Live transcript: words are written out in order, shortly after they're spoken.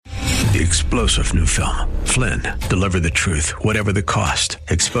The explosive new film, Flynn, deliver the truth, whatever the cost,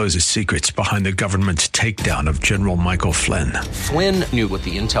 exposes secrets behind the government's takedown of General Michael Flynn. Flynn knew what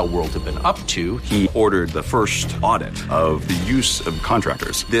the intel world had been up to. He ordered the first audit of the use of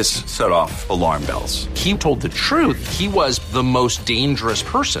contractors. This set off alarm bells. He told the truth. He was the most dangerous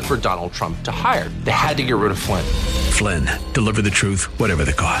person for Donald Trump to hire. They had to get rid of Flynn. Flynn, deliver the truth, whatever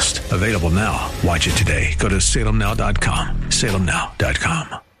the cost. Available now. Watch it today. Go to salemnow.com.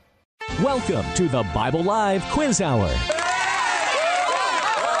 salemnow.com. Welcome to the Bible Live Quiz Hour.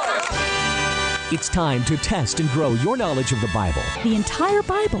 It's time to test and grow your knowledge of the Bible. The entire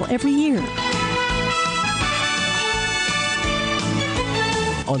Bible every year.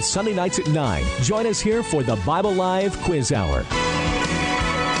 On Sunday nights at 9, join us here for the Bible Live Quiz Hour.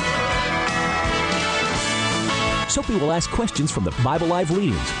 Soapy will ask questions from the Bible Live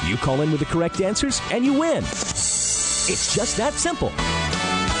leaders. You call in with the correct answers, and you win. It's just that simple.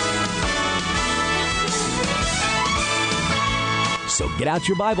 So get out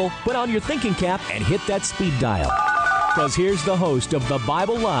your Bible, put on your thinking cap, and hit that speed dial. Because here's the host of the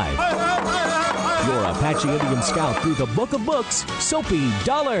Bible Live, your Apache Indian scout through the Book of Books, Soapy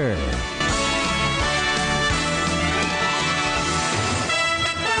Dollar.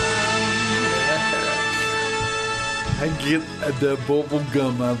 I get the bubble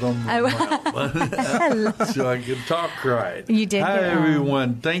gum out of my mouth so I can talk right. You did. Hi,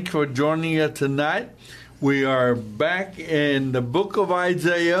 everyone. Thanks for joining us tonight. We are back in the book of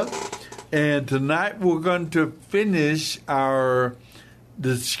Isaiah, and tonight we're going to finish our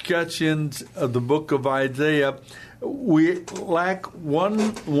discussions of the book of Isaiah. We lack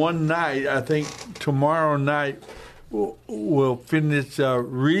one night. I think tomorrow night we'll finish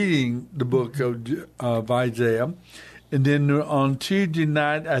reading the book of Isaiah. And then on Tuesday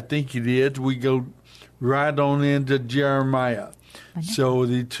night, I think it is, we go right on into Jeremiah. So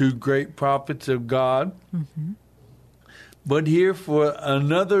the two great prophets of God. Mm-hmm. But here for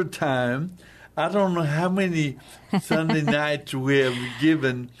another time, I don't know how many Sunday nights we have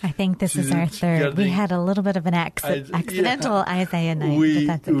given. I think this is our third. We had a little bit of an accidental Isaiah night.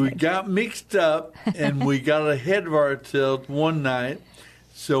 We okay. got mixed up and we got ahead of ourselves one night.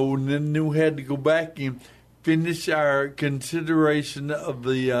 So then we had to go back and finish our consideration of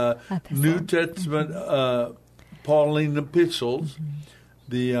the New Testament Pauline epistles,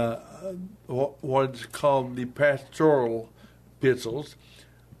 the what's called the pastoral epistles,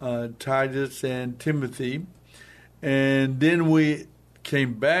 Titus and Timothy, and then we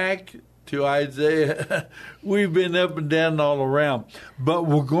came back to Isaiah. We've been up and down all around, but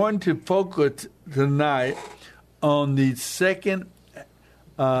we're going to focus tonight on the second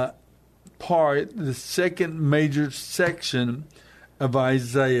part, the second major section of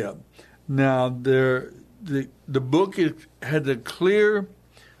Isaiah. Now, the book has a clear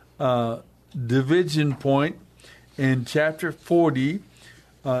division point in chapter 40.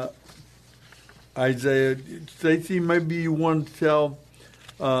 Isaiah, Stacy, maybe you want to tell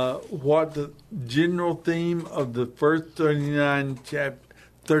what the general theme of the first 39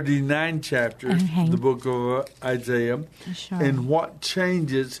 chapters of the book of Isaiah, sure, and what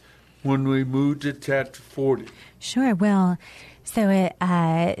changes when we move to chapter 40. Sure. Well, so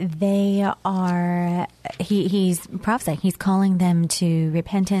they are. He's prophesying. He's calling them to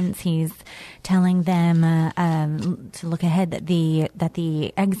repentance. He's telling them to look ahead, that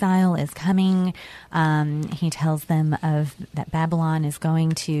the exile is coming. He tells them that Babylon is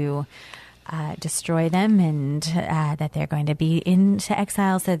going to destroy them, and that they're going to be into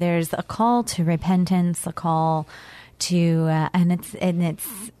exile. So there's a call to repentance, a call to, and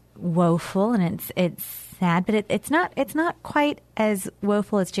it's woeful, and it's sad, but it's not quite as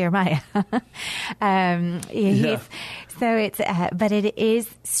woeful as Jeremiah. So it's but it is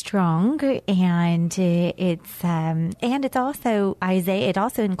strong, and it's also Isaiah. It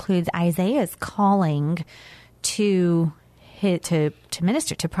also includes Isaiah's calling to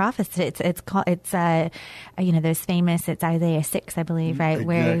minister, to prophesy. It's those famous. It's Isaiah 6, I believe, right?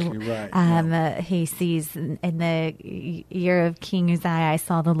 Exactly where right. He sees in the year of King Uzziah, I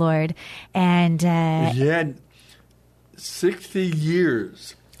saw the Lord, and he had 60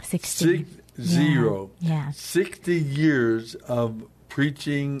 years. 60 years of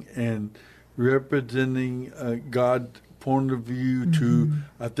preaching and representing God's point of view to,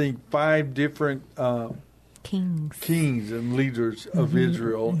 I think, 5 different kings and leaders of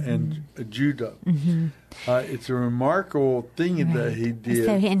Israel and Judah. It's a remarkable thing that he did.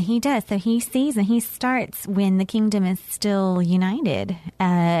 And he does. So he sees, and he starts when the kingdom is still united,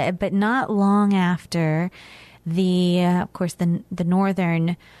 but not long after of course, the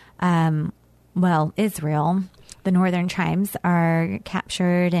northern, Israel the northern tribes are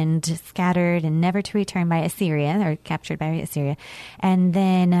captured and scattered and never to return by Assyria, or captured by Assyria. And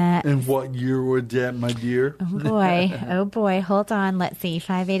then... and what year was that, my dear? Oh, boy. Hold on. Let's see.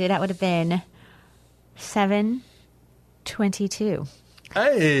 580, that would have been 722.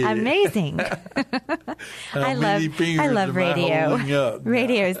 Hey, amazing! I love radio.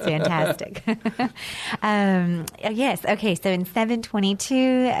 Radio is fantastic. Yes. Okay. So in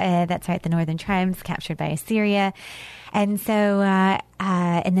 722, that's right. The northern tribes captured by Assyria, and so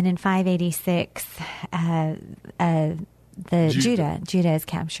and then in 586, Judah is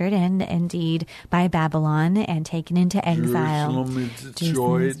captured and indeed by Babylon and taken into exile.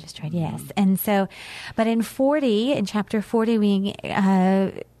 Jerusalem is destroyed. Yes. And so, but in chapter 40,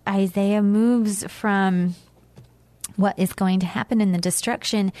 Isaiah moves from what is going to happen in the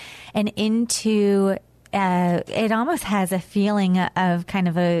destruction and into it almost has a feeling of kind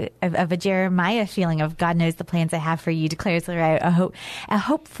of a Jeremiah feeling of God knows the plans I have for you, declares the right.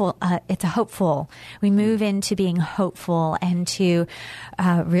 It's a hopeful. We move into being hopeful and to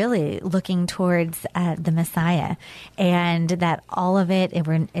really looking towards the Messiah, and that all of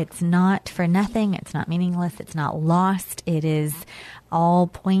it's not for nothing. It's not meaningless. It's not lost. It is all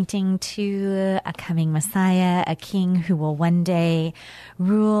pointing to a coming Messiah, a king who will one day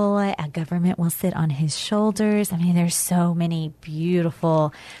rule. A government will sit on his shoulders. I mean, there's so many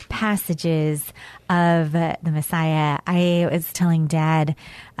beautiful passages of the Messiah. I was telling Dad,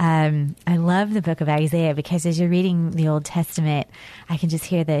 I love the book of Isaiah because as you're reading the Old Testament, I can just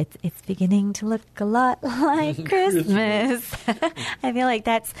hear that it's beginning to look a lot like Christmas. I feel like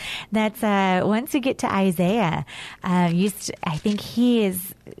that's once we get to Isaiah, I think he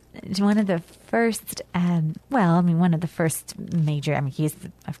is one of the first, one of the first major, he's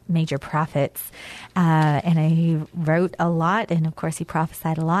major prophets, and he wrote a lot, and of course he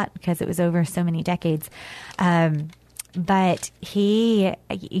prophesied a lot because it was over so many decades. But he,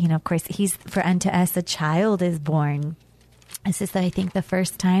 of course, he's, for unto us a child is born. This is, I think, the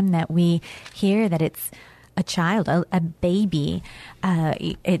first time that we hear that it's a child, a baby.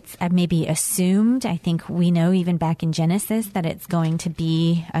 It's maybe assumed. I think we know even back in Genesis that it's going to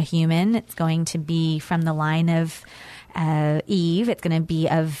be a human. It's going to be from the line of Eve. It's going to be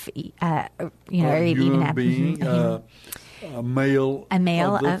of, a human being, a male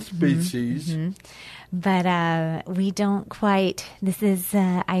of the species. Mm-hmm. But we don't quite. This is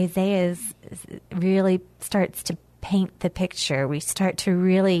Isaiah's really starts to paint the picture. We start to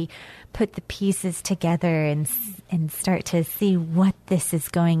really put the pieces together and start to see what this is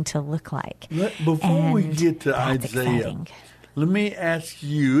going to look like. Before we get to Isaiah, exciting. Let me ask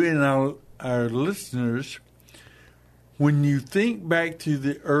you and our listeners, when you think back to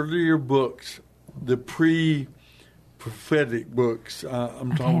the earlier books, the pre-prophetic books,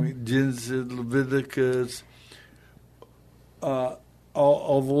 I'm talking Genesis, Leviticus,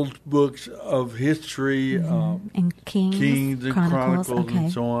 all those books of history, and Kings and Chronicles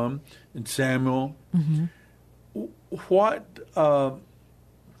and so on, and Samuel. Mm-hmm. What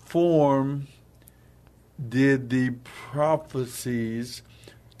form did the prophecies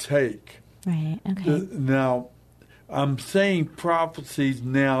take? Right, okay. Now, I'm saying prophecies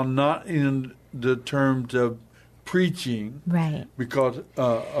now, not in the terms of preaching, right? Because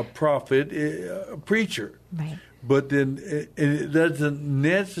a prophet is a preacher, right? But then it doesn't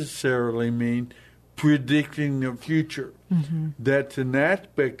necessarily mean predicting the future. Mm-hmm. That's an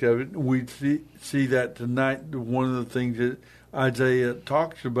aspect of it. We see that tonight. One of the things that Isaiah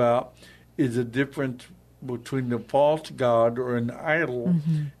talks about is a difference between the false god or an idol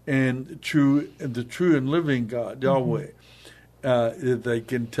and the true and living God, Yahweh. If they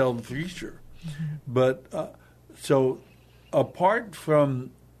can tell the future. But so apart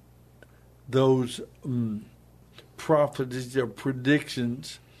from those prophecies or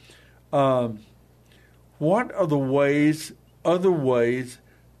predictions, what are the other ways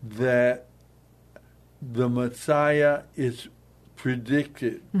that the Messiah is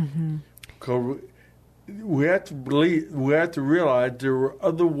predicted? Because we have to realize there were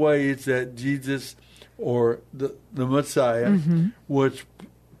other ways that Jesus or the Messiah was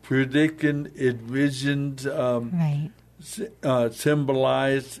predicted, envisioned,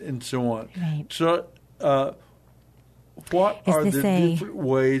 symbolized, and so on. Right. So, what are the different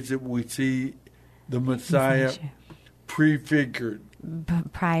ways that we see the Messiah prefigured?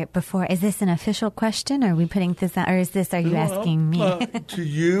 before, is this an official question? Or are we putting this out? Or are you asking me? To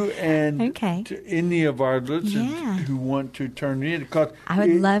you and okay. to any of our listeners who want to turn in. I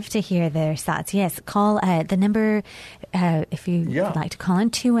would love to hear their thoughts. Yes, call the number, if you would like to call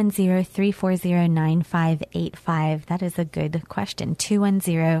in, 210-340-9585. That is a good question,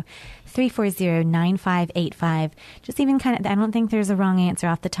 210-340-9585. Just even kind of, I don't think there's a wrong answer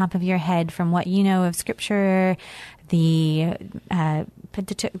off the top of your head from what you know of Scripture, the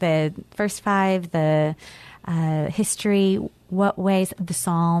first five, the history, what ways, the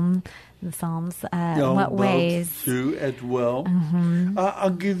Psalms, what ways. Too, as well. Mm-hmm.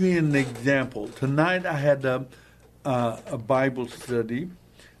 I'll give you an example. Tonight I had a Bible study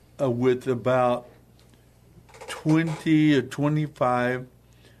with about 20 or 25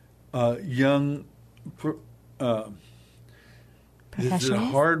 young this is a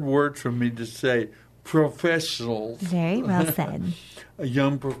hard word for me to say, professionals. Very well said.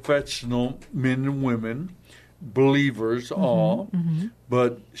 Young professional men and women, believers all,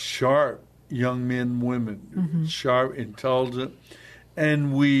 but sharp young men and women, sharp, intelligent.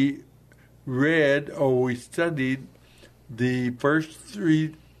 And we read or we studied the first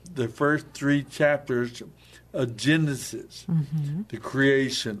three chapters of Genesis, the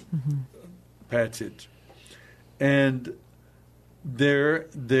creation passage. And there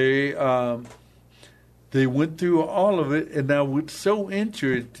they went through all of it, and I was so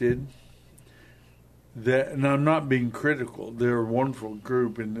interested that, and I'm not being critical, they're a wonderful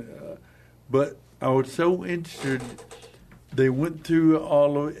group, but I was so interested. They went through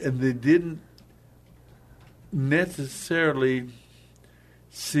all of it, and they didn't necessarily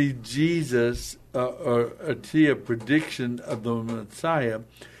see Jesus or see a prediction of the Messiah,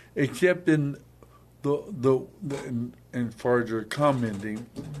 except in and far as you're commenting,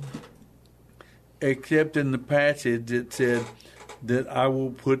 except in the passage it said that I will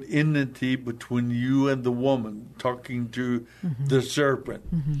put enmity between you and the woman, talking to the serpent,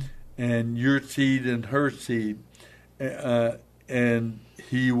 and your seed and her seed, and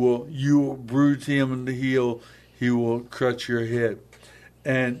you will bruise him in the heel, he will crush your head.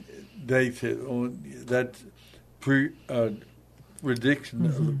 And they said, oh, that's prediction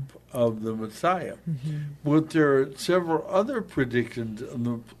of the Messiah. But there are several other predictions of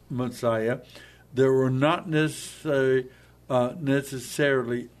the Messiah that were not necessarily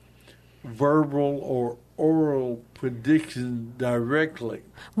verbal or oral predictions directly.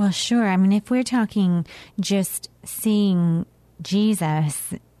 Well, sure. I mean, if we're talking just seeing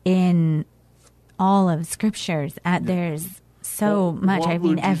Jesus in all of Scriptures, there's so much. I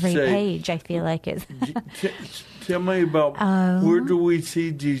mean, every page I feel like is. Tell me about where do we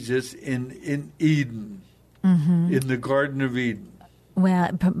see Jesus in Eden, in the Garden of Eden?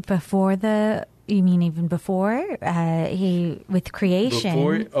 Well, before you mean even before with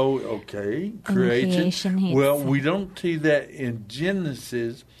creation? Creation. Well, we don't see that in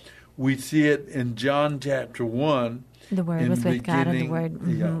Genesis. We see it in John chapter 1. The Word was with God, and the Word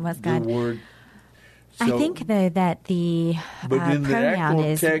was God. The Word. So, I think, though, that the but in the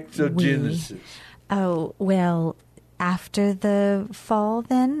actual text of Genesis. Oh, well, after the fall,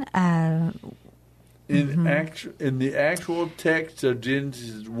 then? In the actual text of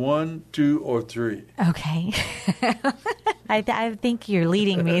Genesis 1, 2, or 3. Okay. I think you're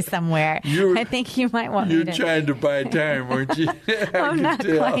leading me somewhere. I think you might want me to... You're trying to buy time, aren't you? I'm not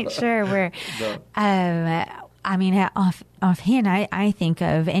quite sure where... No. I mean, offhand, I think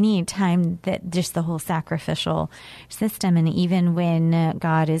of any time that just the whole sacrificial system, and even when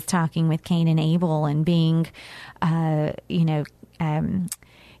God is talking with Cain and Abel and being,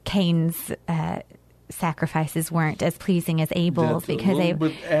 Cain's sacrifices weren't as pleasing as Abel's that's because a little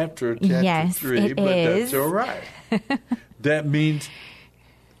bit after chapter 3, but that's all right. That means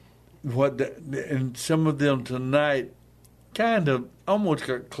and some of them tonight kind of almost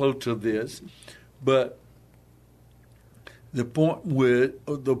got close to this, but. The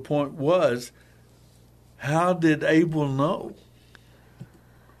point was, how did Abel know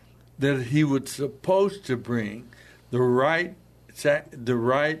that he was supposed to bring the right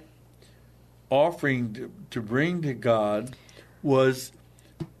offering to bring to God was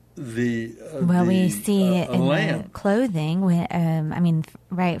we see it in lamb. The clothing.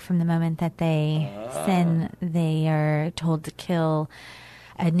 Right from the moment that they sin, they are told to kill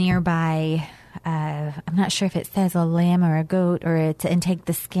a nearby. I'm not sure if it says a lamb or a goat, and take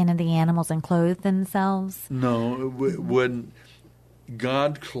the skin of the animals and clothe themselves. No, when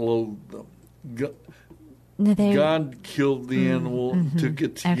God clothed them, God killed the animal, took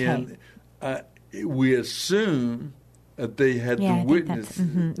its skin. Okay. We assume that they had to witness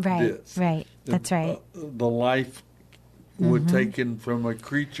this. Right. That's right. The life were taken from a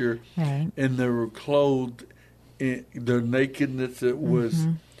creature, Right. and they were clothed in their nakedness that was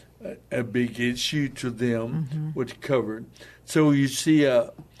a big issue to them, was covered. So you see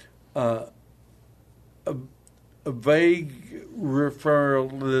a vague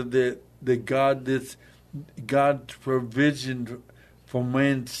referral that God's provision for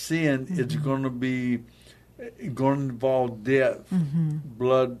man's sin is going to involve death.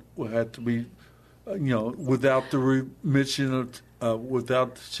 Blood will have to be, without the remission of,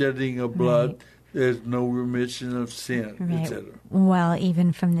 without the shedding of blood, Right. there's no remission of sin, Right. etc. Well,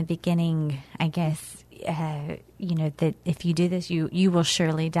 even from the beginning, I guess, that if you do this, you will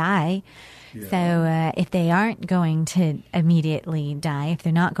surely die. Yeah. So if they aren't going to immediately die, if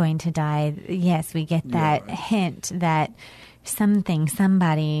they're not going to die, yes, we get that hint that something,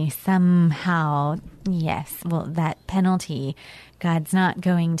 somebody, somehow, yes, well, that penalty, God's not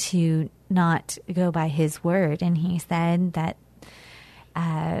going to not go by his word. And he said that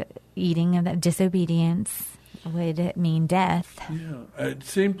eating of disobedience would mean death. Yeah, it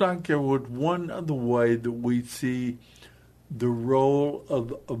seems like there was one other way that we see the role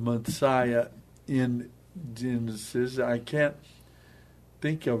of a Messiah in Genesis. I can't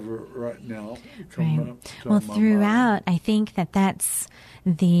think of it right now. Right. Well, throughout, I think that's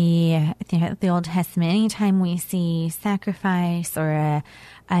the Old Testament. Anytime we see sacrifice or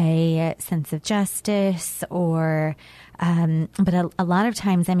a sense of justice, or but a lot of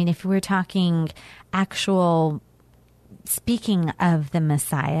times, I mean, if we're talking actual speaking of the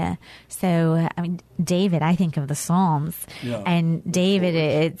Messiah, so I mean, David, I think of the Psalms, and David,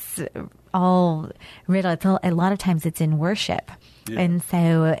 it's all riddle. It's a lot of times it's in worship. Yeah. And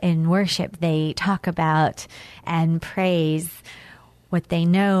so in worship, they talk about and praise what they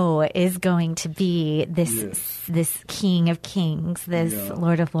know is going to be this King of Kings, this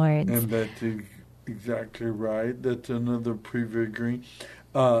Lord of Lords. And that's exactly right. That's another prefiguring.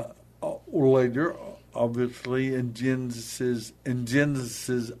 Later, obviously, in Genesis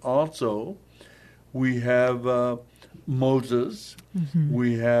also, we have Moses.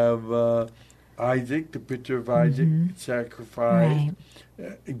 We have Isaac, the picture of Isaac, sacrificed.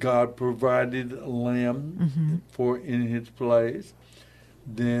 Right. God provided a lamb in his place.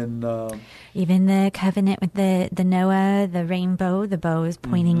 Then even the covenant with the Noah, the rainbow, the bow is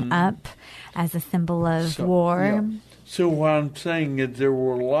pointing up as a symbol of war. Yeah. So what I'm saying is there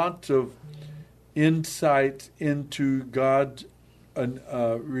were lots of insights into God's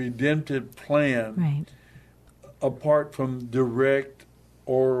redemptive plan, right, apart from direct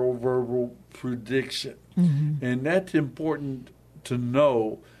oral verbal prediction. And that's important to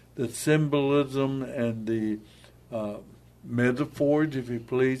know, the symbolism and the metaphors, if you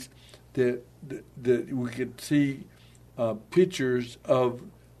please, that we could see pictures of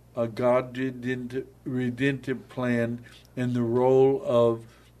a God's redemptive plan and the role of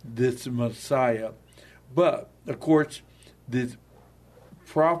this Messiah. But, of course, the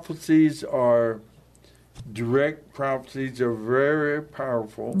prophecies are direct prophecies, are very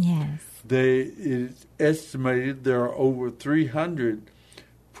powerful. Yes. It's estimated there are over 300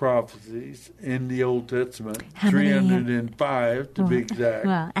 prophecies in the Old Testament, 305 to be exact.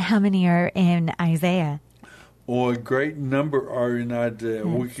 Well, how many are in Isaiah? Or a great number are in Isaiah.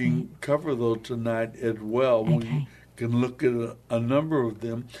 We can cover those tonight as well. Okay. We can look at a number of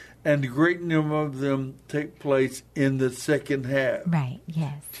them. And a great number of them take place in the second half. Right,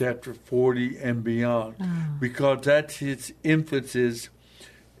 yes. Chapter 40 and beyond. Oh. Because that's its emphasis.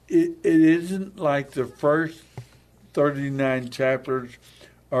 It isn't like the first 39 chapters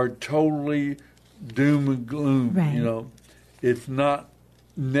are totally doom and gloom, right. It's not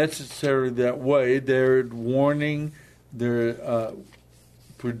necessarily that way. There warning, there are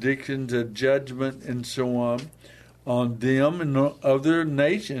predictions of judgment and so on them and other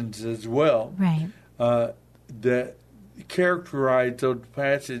nations as well. Right. That characterize those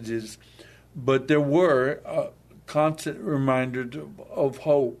passages, but there were constant reminders of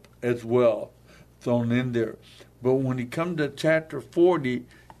hope as well thrown in there. But when you come to chapter 40,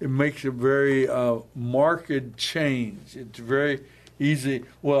 it makes a very marked change. It's very easy.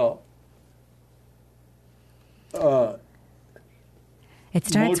 Well, it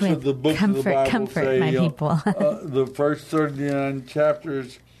starts most with of the books comfort, of the Bible comfort, say, my people. The first 39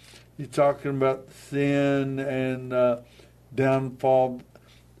 chapters, you're talking about sin and downfall.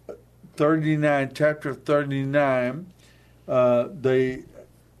 Chapter 39, they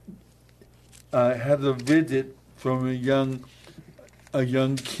had a visit from a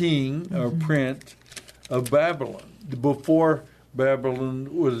young king or prince of Babylon. Before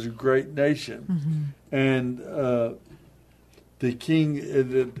Babylon was a great nation, and the king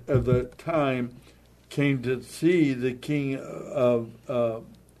of the time came to see the king of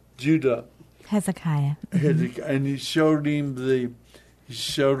Judah, Hezekiah, and he showed him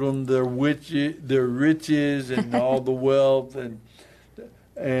their riches and all the wealth, and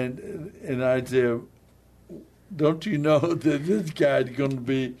Isaiah, don't you know that this guy's going to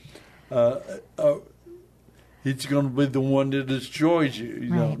be he's going to be the one that destroys you? You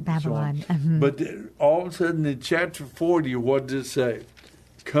know, Babylon. So but all of a sudden in chapter 40, what does it say?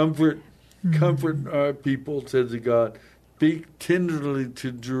 Comfort our people, says the God. Speak tenderly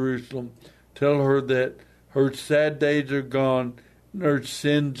to Jerusalem. Tell her that her sad days are gone and her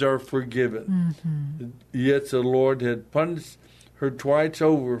sins are forgiven. Yes, the Lord had punished her twice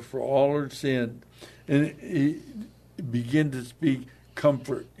over for all her sins. And he began to speak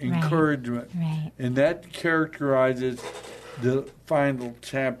comfort, encouragement. Right. And that characterizes the final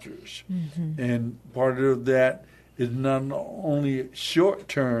chapters. And part of that is not only short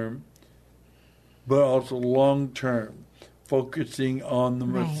term, but also long term, focusing on the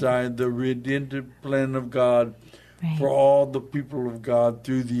Messiah, the redemptive plan of God for all the people of God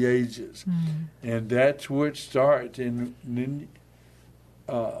through the ages. And that's where it starts. And then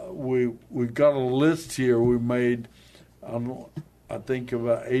we've got a list here we made. I think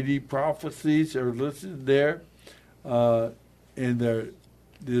about 80 prophecies are listed there, and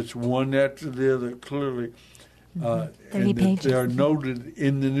there's one after the other clearly. 30 pages. They are noted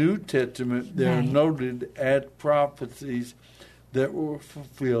in the New Testament. They are noted as prophecies that were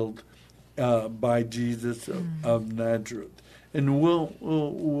fulfilled by Jesus of Nazareth, and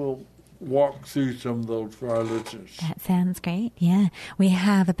we'll walk through some of those for our listeners. That sounds great. Yeah. We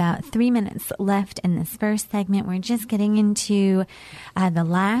have about 3 minutes left in this first segment. We're just getting into the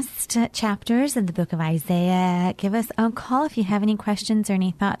last chapters of the book of Isaiah. Give us a call if you have any questions or any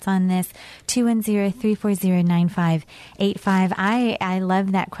thoughts on this. 210-340-9585. I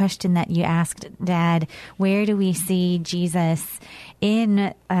love that question that you asked, Dad. Where do we see Jesus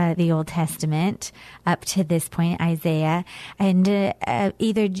in the Old Testament up to this point, Isaiah? And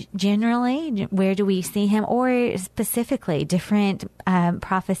either generally, where do we see him, or specifically different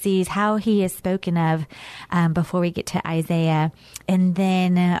prophecies, how he is spoken of before we get to Isaiah. And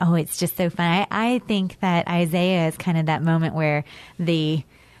then, it's just so fun. I think that Isaiah is kind of that moment where the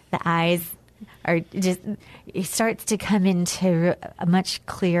eyes are just, it starts to come into a much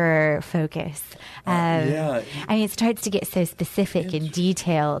clearer focus. I mean, it starts to get so specific and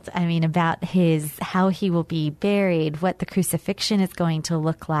detailed. I mean, about how he will be buried, what the crucifixion is going to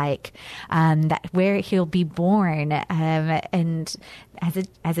look like, that where he'll be born, and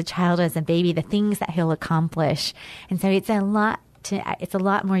as a child, as a baby, the things that he'll accomplish. And so it's a lot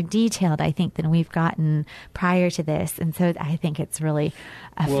more detailed, I think, than we've gotten prior to this. And so I think it's really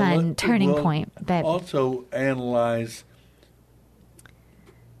a fun turning point. But also analyze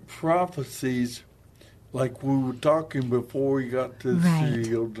prophecies like we were talking before we got to the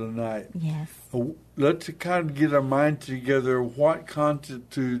serial tonight. Yes. Let's kind of get our minds together what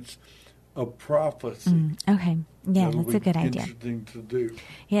constitutes a prophecy. Okay. Yeah, that's a good idea. Interesting to do.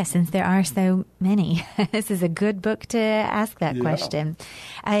 Yeah, since there are so many, this is a good book to ask that question.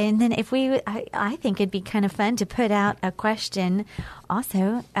 And then I think it'd be kind of fun to put out a question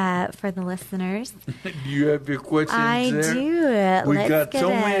also for the listeners. Do you have your questions there? I do. We got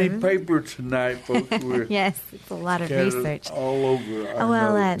so many papers tonight, folks. Yes, it's a lot of research. All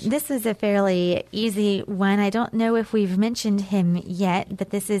over. This is a fairly easy one. I don't know if we've mentioned him yet,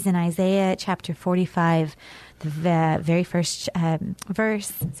 but this is in Isaiah chapter 45, the very first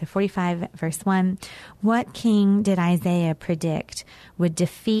verse, so 45, verse 1. What king did Isaiah predict would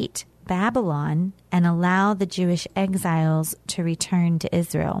defeat Babylon and allow the Jewish exiles to return to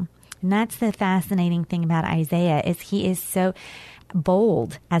Israel? And that's the fascinating thing about Isaiah, is he is so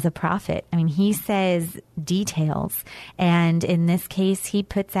bold as a prophet. I mean, he says details, and in this case, he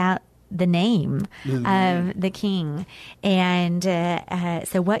puts out the name of the king. And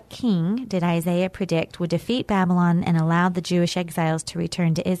so what king did Isaiah predict would defeat Babylon and allow the Jewish exiles to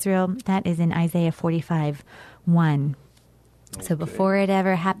return to Israel? That is in Isaiah 45, 1. Okay. So before it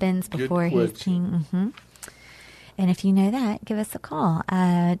ever happens, before he's king. And if you know that, give us a call,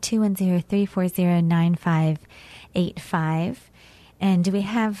 210-340-9585. And do we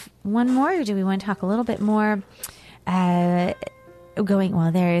have one more, or do we want to talk a little bit more?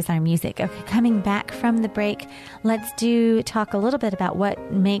 There is our music. Okay, coming back from the break, let's talk a little bit about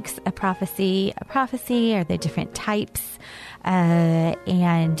what makes a prophecy. Are there different types?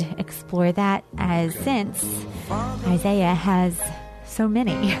 And explore that, since Isaiah has so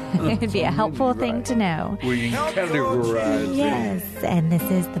many. It'd be a helpful thing to know. We can categorize. Yes, and this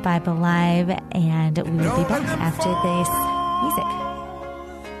is the Bible Live, and we will be back after this music.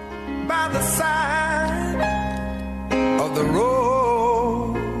 By the side the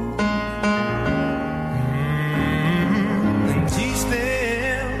road, and teach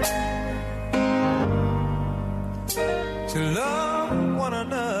them to love one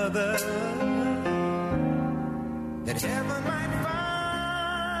another, that heaven might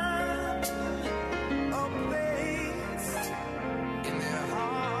find a place in their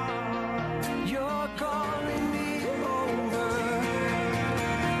heart. You're calling me over,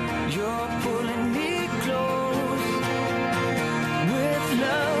 you're pulling me close. With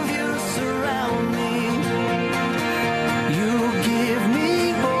love you surround me, you give me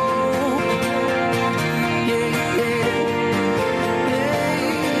hope. Yeah, yeah, yeah.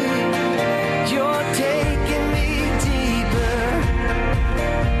 You're taking me deeper,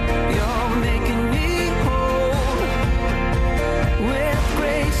 you're making me whole. With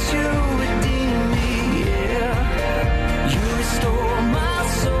grace you redeem me, yeah. You restore my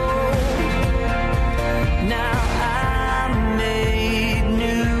soul. Now I'm made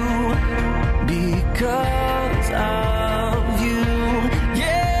new because of you.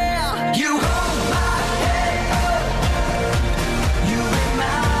 Yeah, you hold my head up. You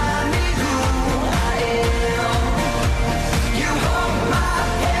remind me who I am. You hold my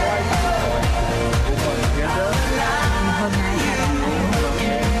head up.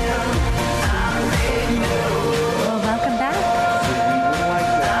 Well, welcome back.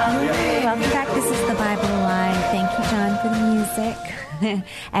 Welcome back. This is the Bible Alive. Thank you, John, for the music.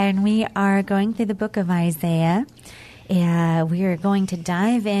 And we are going through the book of Isaiah. We are going to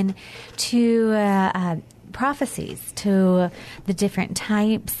dive in to prophecies, to the different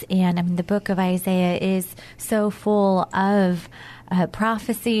types. And I mean, the book of Isaiah is so full of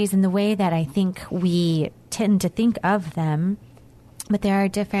prophecies in the way that I think we tend to think of them. But there are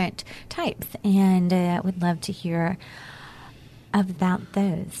different types, and I would love to hear about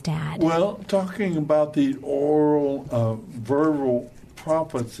those, Dad. Well, talking about the oral, verbal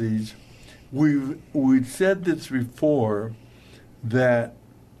prophecies, we've said this before, that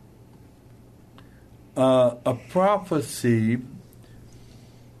a prophecy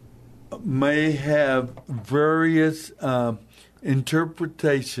may have various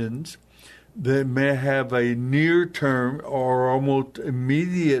interpretations. They may have a near-term or almost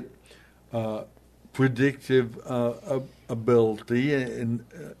immediate predictive ability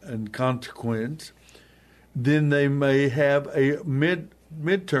and consequence. Then they may have a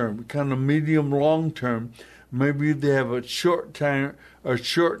midterm, kind of medium long term. Maybe they have a short term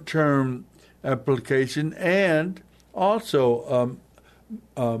application, and also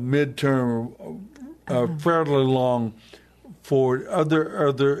midterm, fairly long for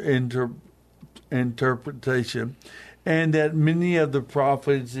other interpretation, and that many of the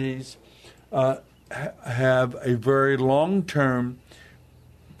prophecies have a very long-term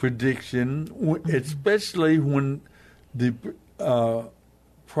prediction, especially when the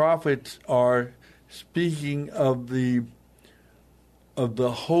prophets are speaking of the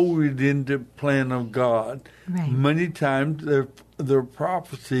whole redemptive plan of God. Right. Many times their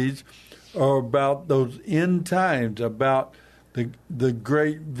prophecies are about those end times, about the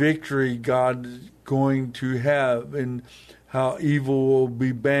great victory God is going to have, and how evil will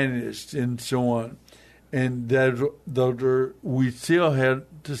be banished, and so on. And we still have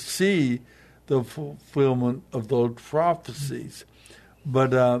to see the fulfillment of those prophecies.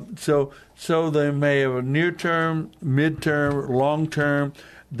 But so they may have a near term, midterm, long term.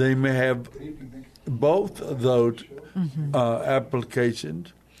 They may have both of those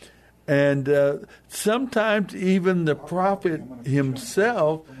applications. And sometimes even the prophet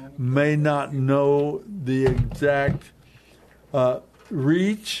himself may not know the exact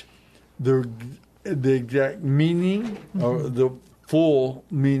reach, the exact meaning, or the full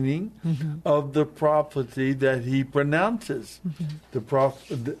meaning of the prophecy that he pronounces. The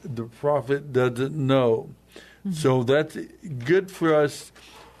prophet doesn't know. So that's good for us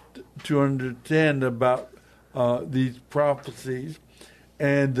to understand about these prophecies.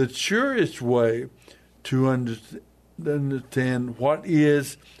 And the surest way to understand what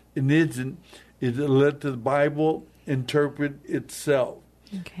is and isn't is to let the Bible interpret itself.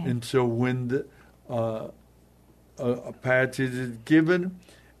 Okay. And so when a passage is given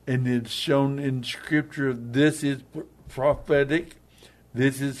and it's shown in Scripture, this is prophetic,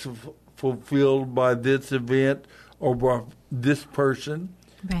 this is fulfilled by this event or by this person,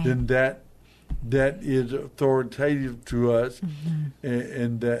 Right. then that is authoritative to us,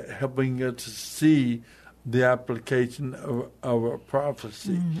 and helping us to see the application of a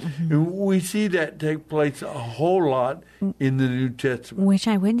prophecy. And we see that take place a whole lot in the New Testament. Which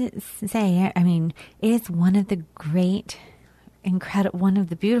I would say, I mean, it is one of the great incredible, one of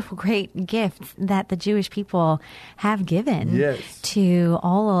the beautiful, great gifts that the Jewish people have given Yes. to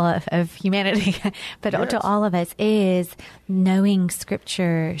all of humanity, but Yes. to all of us, is knowing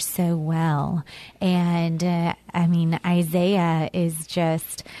Scripture so well. And I mean, Isaiah is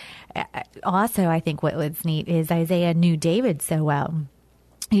just also, I think what was neat is Isaiah knew David so well.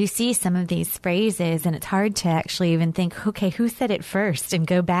 You see some of these phrases, and it's hard to actually even think, okay, who said it first, and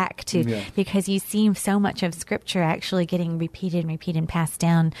go back to, because you see so much of Scripture actually getting repeated and passed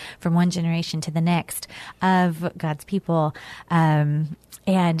down from one generation to the next of God's people. And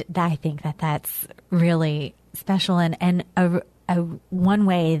I think that that's really special, and a one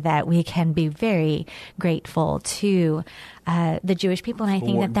way that we can be very grateful to the Jewish people, and I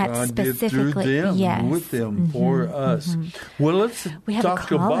think that that's God specifically did through them, with them, for us. Well, let's talk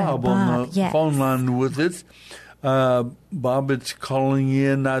to Bob on the phone line with us. Bob, it's calling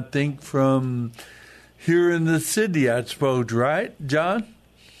in, I think, from here in the city, I suppose, right, John?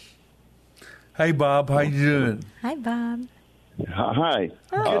 Hey, Bob, how you doing? Hi, Bob. Hi.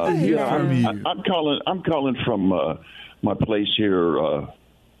 Good to hear from you. I'm calling from my place here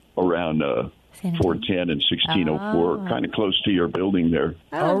around 410 and 1604, kind of close to your building there.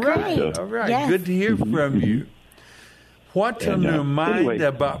 All right. All right. Yes. Good to hear from you. What's on your mind anyway,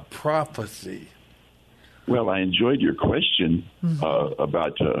 about prophecy? Well, I enjoyed your question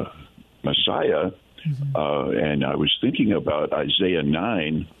about Messiah, and I was thinking about Isaiah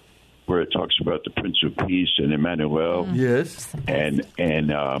 9, where it talks about the Prince of Peace and Emmanuel. Yes. And then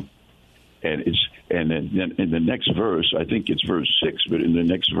in the next verse, I think it's verse 6, but in the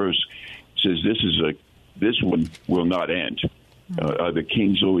next verse it says this one will not end. The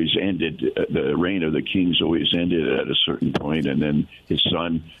kings always ended. The reign of the kings always ended at a certain point, and then his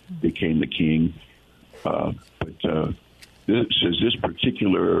son became the king. But it says this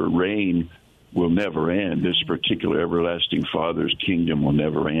particular reign will never end. This particular everlasting Father's kingdom will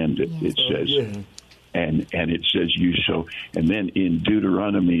never end. It says. And it says you shall. And then in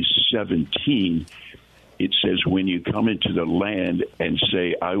Deuteronomy 17, it says, when you come into the land and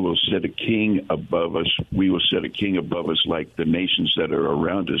say, I will set a king above us, we will set a king above us like the nations that are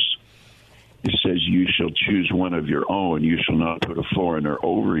around us. It says, you shall choose one of your own. You shall not put a foreigner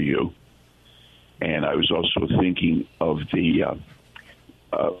over you. And I was also thinking of the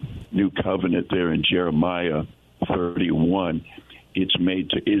new covenant there in Jeremiah 31. It's made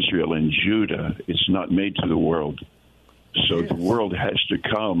to Israel and Judah. It's not made to the world. So the world has to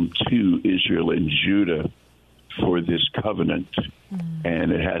come to Israel and Judah for this covenant.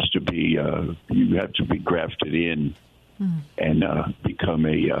 And it has to be, you have to be grafted in and become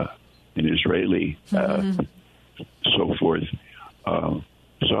an Israeli, so forth.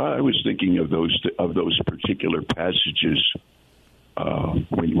 So I was thinking of those particular passages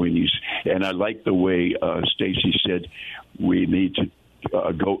when you, and I like the way Stacy said we need to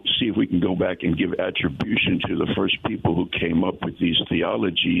go see if we can go back and give attribution to the first people who came up with these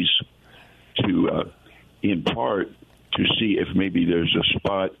theologies, to in part to see if maybe there's a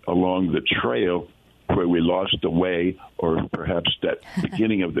spot along the trail where we lost the way, or perhaps that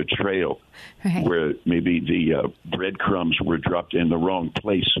beginning of the trail where maybe the breadcrumbs were dropped in the wrong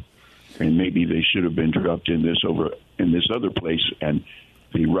place, and maybe they should have been dropped in this other place. And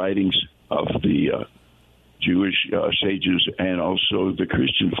the writings of the Jewish sages and also the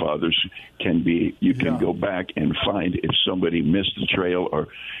Christian fathers can go back and find if somebody missed the trail,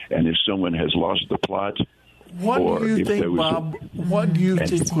 and if someone has lost the plot. What do you think, Bob? What do you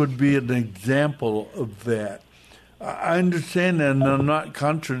think would be an example of that? I understand that, and I'm not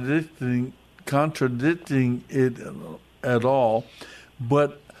contradicting it at all.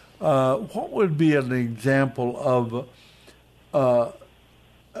 But what would be an example of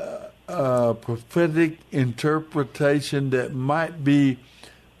prophetic interpretation that might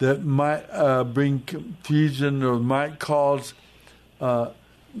bring confusion, or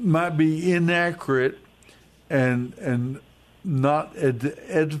might be inaccurate and not as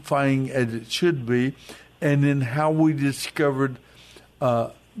edifying as it should be, and in how we discovered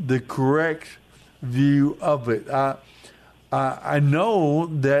the correct view of it? I know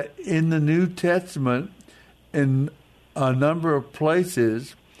that in the New Testament, in a number of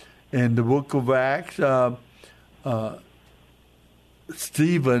places, in the book of Acts,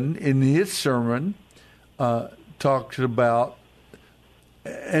 Stephen, in his sermon, talks about,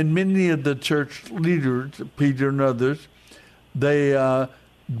 and many of the church leaders, Peter and others, they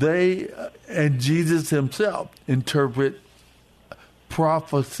and Jesus himself interpret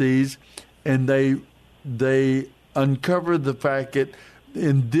prophecies, and they uncover the fact that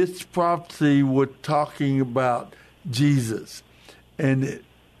in this prophecy we're talking about Jesus, and it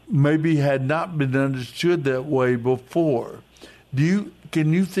maybe had not been understood that way before.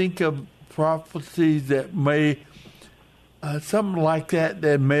 Can you think of prophecies that may something like that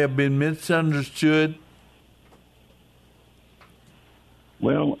may have been misunderstood?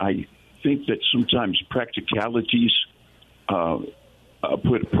 Well, I think that sometimes practicalities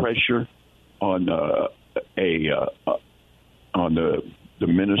put pressure on the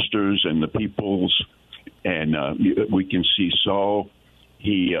ministers and the peoples, and we can see Saul.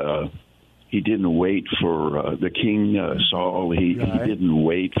 He didn't wait for the king Saul. He didn't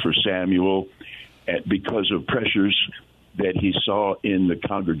wait for Samuel, because of pressures that he saw in the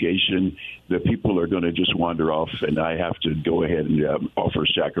congregation. The people are going to just wander off, and I have to go ahead and offer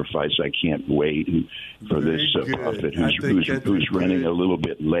sacrifice. I can't wait for this prophet who's running a little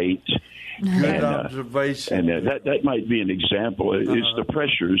bit late. Good observation. And that might be an example. It's the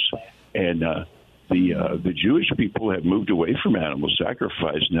pressures, and the Jewish people have moved away from animal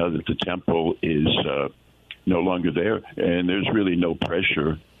sacrifice now that the temple is no longer there, and there's really no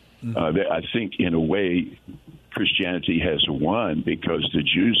pressure. I think, in a way, Christianity has won because the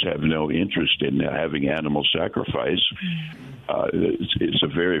Jews have no interest in having animal sacrifice. It's a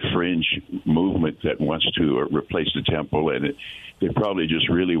very fringe movement that wants to replace the temple, and they probably just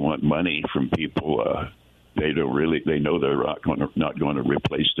really want money from people. They know they're not going to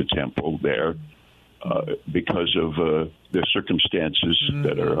replace the temple there because of the circumstances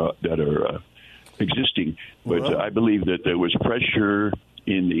that are existing. But I believe that there was pressure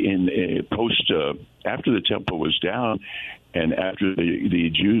in post after the temple was down, and after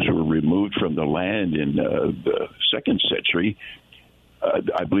the Jews were removed from the land in the 2nd century.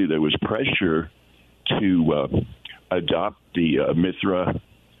 I believe there was pressure to adopt the Mithra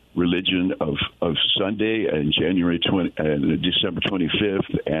religion of Sunday and December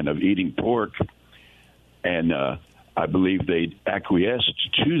 25th, and of eating pork, and I believe they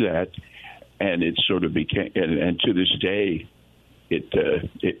acquiesced to that, and it sort of became, and to this day, it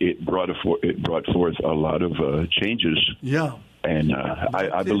brought forth a lot of changes. Yeah, and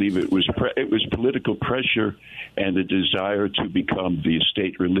I believe it was political pressure and the desire to become the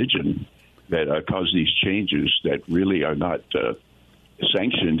state religion that caused these changes that really are not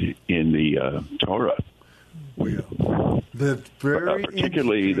sanctioned in the Torah. That's very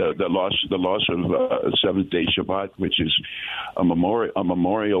particularly the loss of Seventh Day Shabbat, which is a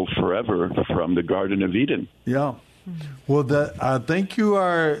memorial forever from the Garden of Eden. Yeah. Well, I think you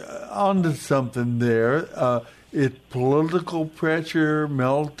are onto something there. It's political pressure,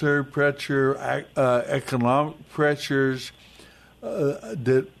 military pressure, economic pressures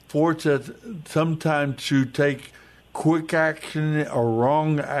that force us sometimes to take quick action or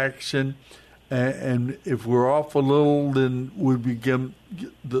wrong action. And if we're off a little, then we begin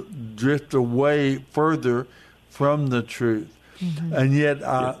to drift away further from the truth. Mm-hmm. And yet,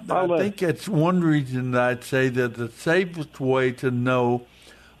 I think that's one reason that I'd say that the safest way to know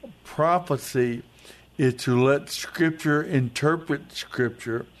prophecy is to let Scripture interpret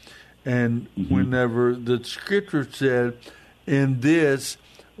Scripture. And whenever the Scripture said, in this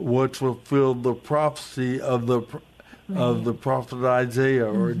was fulfilled the prophecy of the prophet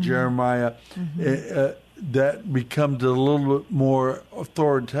Isaiah or Jeremiah, that becomes a little bit more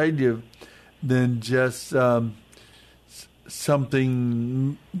authoritative than just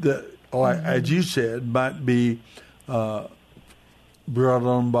something that, like, as you said, might be brought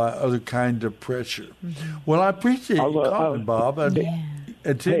on by other kinds of pressure. Well, I appreciate you calling, Bob.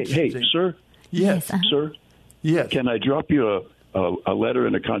 It's interesting. Hey, sir? Yes. Sir? Yes. Can I drop you a letter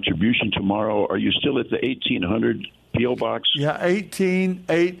and a contribution tomorrow? Are you still at the 1800 P.O. Box? Yeah,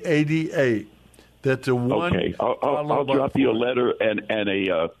 18888. That's a one. Okay, I'll drop you a letter and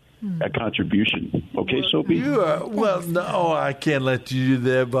a contribution. Okay, Soapy? Well, no, I can't let you do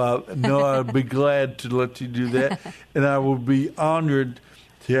that, Bob. No, I'd be glad to let you do that. And I will be honored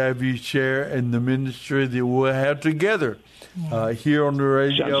to have you share in the ministry that we'll have together here on the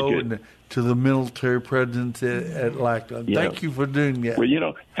radio and to the military presence at Lackland. Yeah. Thank you for doing that. Well,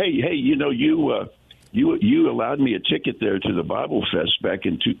 you allowed me a ticket there to the Bible Fest back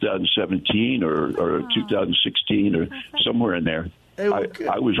in 2017 or 2016 or somewhere in there.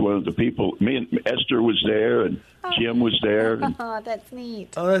 I was one of the people. Me and Esther was there, and Jim was there. Oh, that's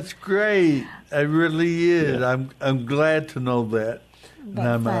neat. Oh, that's great. It really is. Yeah. I'm glad to know that.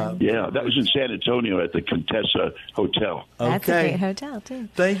 That was in San Antonio at the Contessa Hotel. That's a great hotel, too.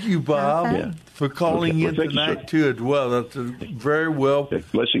 Thank you, Bob, for calling in tonight, too, as well. That's a very well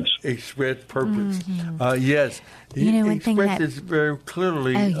expressed purpose. Yes. He expresses very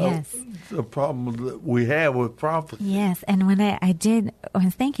clearly the problem that we have with prophecy. Yes, and when I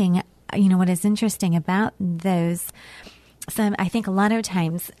was thinking, what is interesting about those, I think a lot of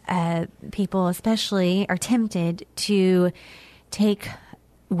times people especially are tempted to take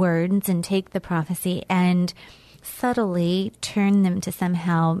words and take the prophecy and subtly turn them to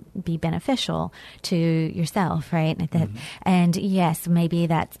somehow be beneficial to yourself, right? And yes, maybe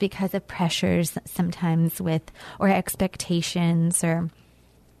that's because of pressures sometimes or expectations, or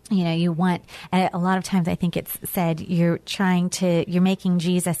you want, and a lot of times I think it's said you're making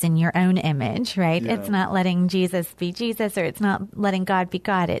Jesus in your own image, right? Yeah. It's not letting Jesus be Jesus, or it's not letting God be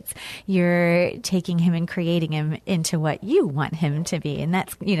God. It's you're taking him and creating him into what you want him to be. And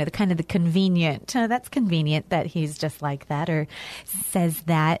that's, the kind of the convenient, that's convenient that he's just like that, or says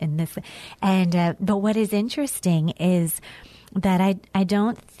that and this. And, but what is interesting is that I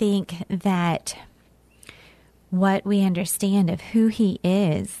don't think that what we understand of who he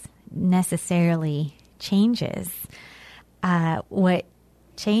is necessarily changes. What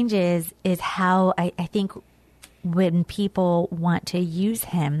changes is how I think when people want to use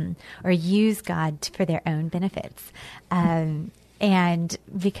him or use God for their own benefits. And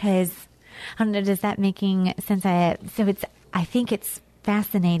because, I don't know, does that making sense? I think it's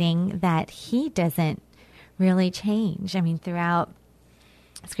fascinating that he doesn't really change. I mean, throughout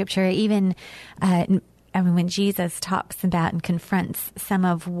Scripture, even when Jesus talks about and confronts some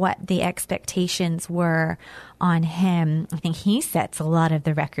of what the expectations were on him, I think he sets a lot of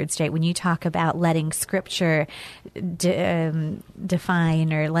the record straight. When you talk about letting Scripture define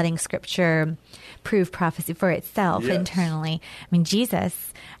or letting Scripture prove prophecy for itself internally, I mean,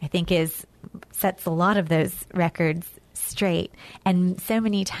 Jesus, I think, sets a lot of those records straight. And so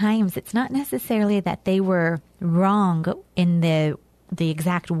many times it's not necessarily that they were wrong in the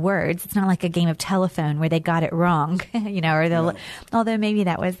exact words. It's not like a game of telephone where they got it wrong, although maybe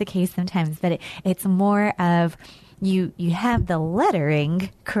that was the case sometimes, but it's more of you have the lettering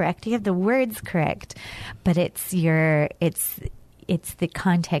correct, you have the words correct, but it's the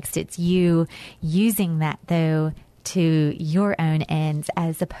context. It's you using that though to your own ends,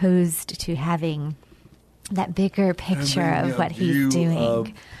 as opposed to having that bigger picture of what he's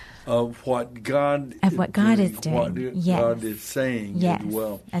doing. Of what God is doing. What yes. God is saying yes. as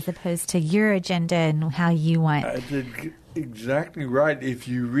well. As opposed to your agenda and how you want. That's exactly right. If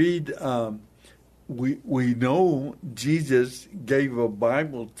you read, we know Jesus gave a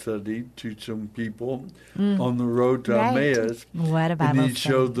Bible study to some people on the road to Emmaus. What a Bible study. And he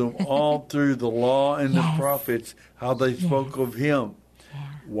showed them all through the law and the prophets how they spoke of him. Yeah.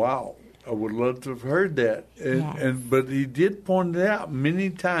 Wow. I would love to have heard that, but he did point it out many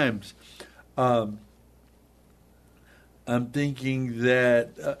times. I'm thinking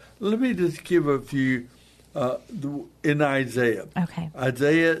that let me just give a few in Isaiah. Okay.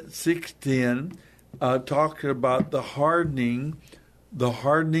 Isaiah 6:10 talks about the hardening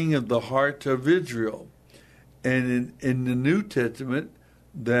of the heart of Israel, and in the New Testament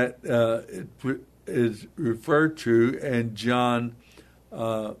that it is referred to, and John.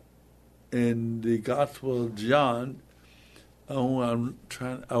 In the Gospel of John, it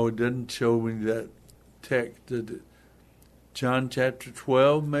doesn't show me that text. John chapter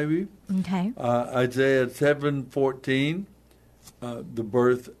 12, maybe? Okay. Isaiah 7:14, the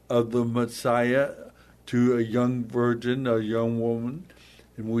birth of the Messiah to a young virgin, a young woman.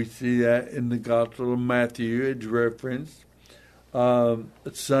 And we see that in the Gospel of Matthew, it's referenced. A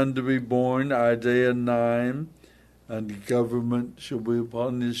son to be born, Isaiah 9. And the government shall be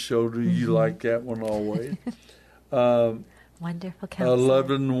upon his shoulder. Mm-hmm. You like that one always. Wonderful counsel.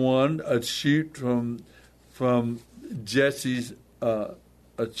 11:1, a shoot from Jesse's, a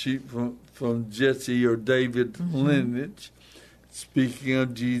shoot from Jesse or David's lineage. Speaking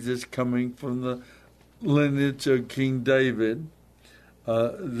of Jesus coming from the lineage of King David,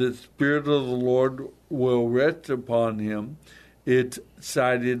 the Spirit of the Lord will rest upon him. It's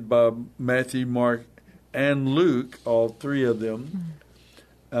cited by Matthew, Mark, and Luke, all three of them.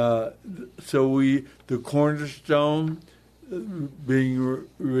 So the cornerstone being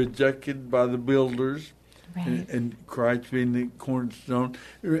rejected by the builders, right. and Christ being the cornerstone.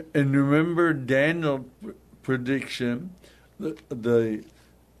 And remember Daniel's prediction, the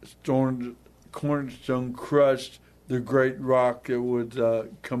cornerstone crushed the great rock that was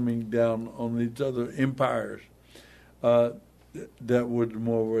coming down on these other empires. That was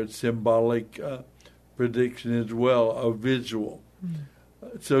more of a symbolic prediction as well, a visual.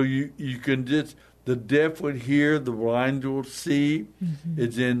 So you can just, the deaf would hear, the blind will see.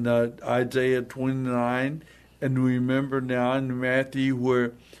 It's in Isaiah 29. And remember now in Matthew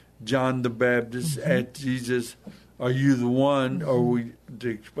where John the Baptist asked Jesus, are you the one, or we to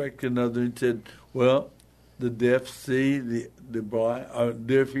expect another? He said, well, the deaf see, the blind,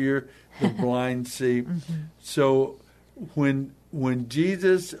 deaf hear, the blind see. So when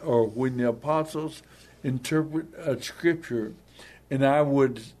Jesus or when the apostles interpret a scripture, And I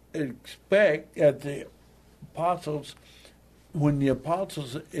would expect that the apostles, when the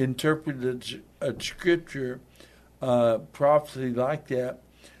apostles interpreted a scripture, prophecy like that,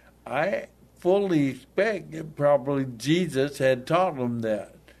 I fully expect that probably Jesus had taught them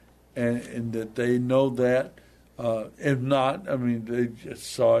that, and that they know that. If not, I mean, they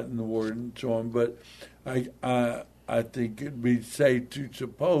just saw it in the Word and so on. But I think it'd be safe to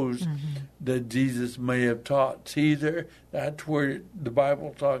suppose that Jesus may have taught Caesar. That's where the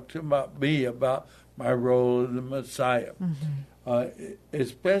Bible talks about me, about my role as the Messiah.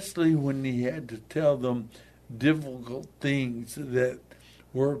 Especially when he had to tell them difficult things that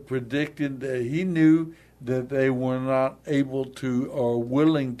were predicted that he knew that they were not able to or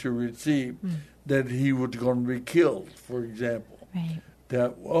willing to receive, that he was going to be killed, for example. Right.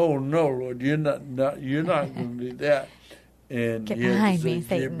 That, oh no, Lord, you're not going to do that. And Get he had to behind say, me,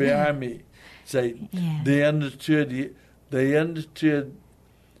 Satan. Get behind me, Satan. Yeah. They understood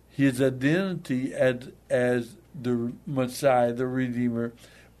his identity as the Messiah, the Redeemer,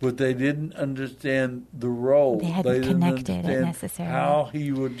 but they didn't understand the role. They hadn't didn't connected it understand necessarily. how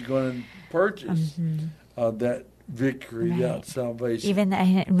he was going to purchase that victory, that salvation.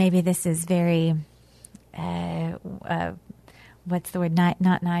 Even maybe this is very, what's the word? Not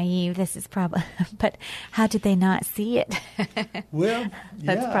naive. This is probably, but how did they not see it? Well,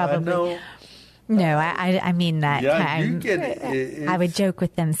 that's yeah, probably. I know. No, I mean that. Yeah, you get it. I would joke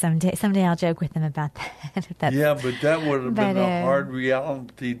with them someday. Someday I'll joke with them about that. Yeah, but that would have been a hard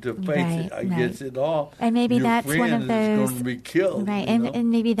reality to face it. I guess it all. And maybe your that's one of friend those. is going to be killed. Right, you know?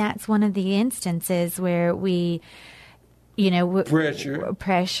 and maybe that's one of the instances where we,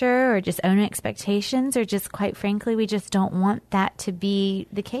 pressure, or just own expectations, or just quite frankly, we just don't want that to be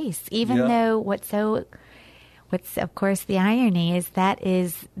the case. Even though what's of course the irony is that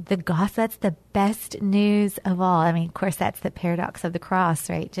is the gospel. That's the best news of all. I mean, of course, that's the paradox of the cross,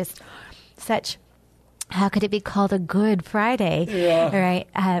 right? Just such. How could it be called a Good Friday? Yeah. Right.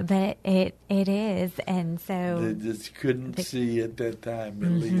 But it is, and so they just couldn't see at that time,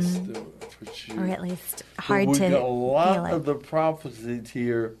 at least, for sure. Or at least hard but to we got a lot feel it. of the prophecies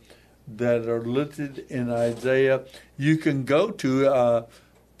here that are listed in Isaiah. You can go to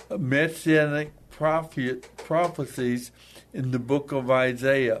Messianic prophecies in the book of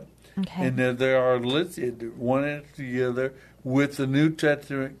Isaiah. Okay. And there are listed one after the other with the New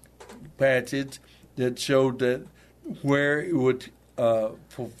Testament passage that showed that where it was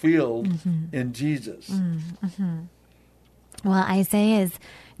fulfilled in Jesus. Well, Isaiah's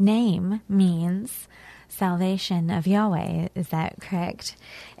name means salvation of Yahweh. Is that correct?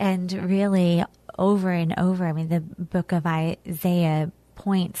 And really, over and over, I mean, the book of Isaiah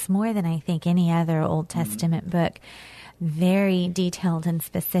points more than I think any other Old Testament book, very detailed and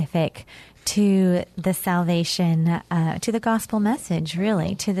specific to the salvation, to the gospel message,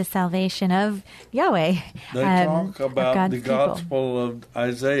 really, to the salvation of Yahweh. They talk about the gospel of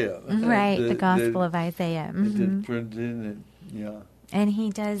Isaiah. Right, the gospel of Isaiah. It's printed in it, yeah. And he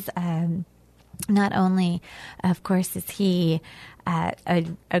does, not only, of course, is he a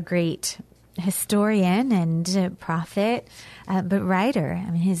great historian and prophet, but writer.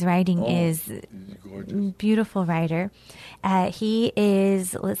 I mean, his writing is beautiful writer. He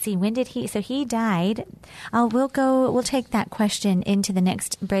is, let's see, when did he, so he died. We'll take that question into the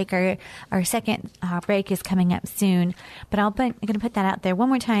next break. Our second break is coming up soon, but I'm going to put that out there one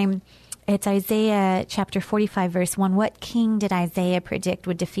more time. It's Isaiah chapter 45, verse 1. What king did Isaiah predict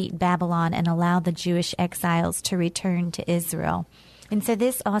would defeat Babylon and allow the Jewish exiles to return to Israel? And so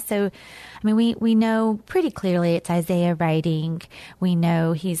this also, I mean, we know pretty clearly it's Isaiah writing. We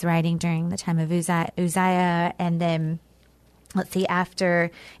know he's writing during the time of Uzziah, and then, let's see,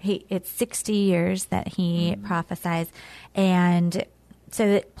 after it's 60 years that he prophesies, and so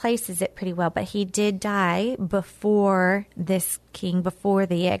it places it pretty well. But he did die before this king, before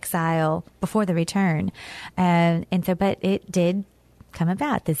the exile, before the return, and so, but it did come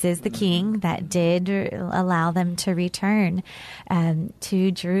about. This is the king that did allow them to return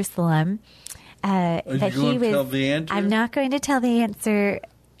to Jerusalem. Are you going to tell the answer? I'm not going to tell the answer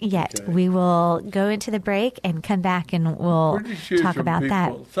yet. Okay. We will go into the break and come back and we'll talk about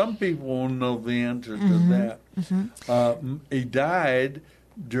that. Some people won't know the answer to that. He died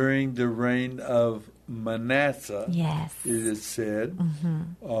during the reign of Manasseh. Yes, it is said.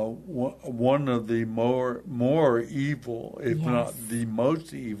 One of the more evil, if not the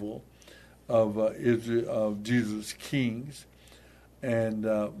most evil, of Jesus' kings, and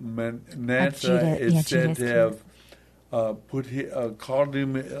Manasseh is said to have called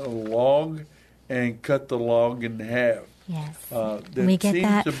him a log and cut the log in half. Yes. That We get seems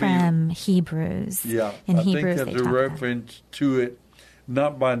that to be- from Hebrews. Yeah, In I Hebrews, think they that's a talk about- reference to it,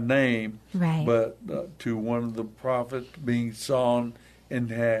 not by name, Right. but to one of the prophets being sawn in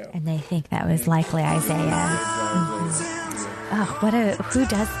half. And they think that was likely Isaiah. Oh, who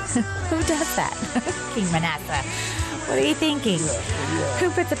does that? King Manasseh. What are you thinking? Who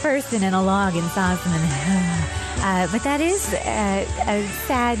puts a person in a log and saws them in half? But that is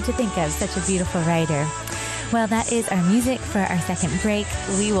sad to think of, such a beautiful writer. Well, that is our music for our second break.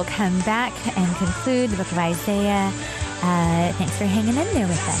 We will come back and conclude the book of Isaiah. Thanks for hanging in there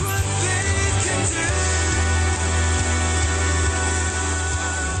with us.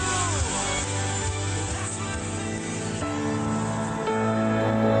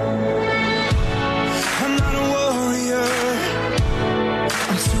 I'm not a warrior.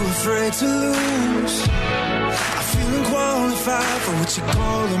 I'm too afraid to lose. I feel unqualified for what you're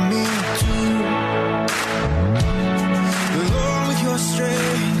calling me to. Lord, with your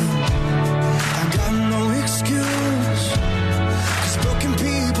strength, I got no excuse. 'Cause broken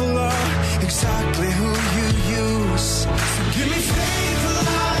people are exactly who you use. So give me faith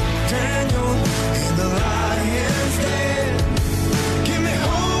like Daniel in the lion's den. Give me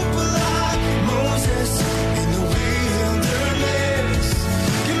hope like Moses in the wilderness.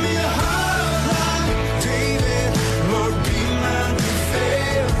 Give me a heart like David, Lord, be my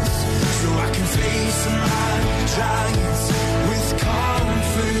defense. So I can face my giants with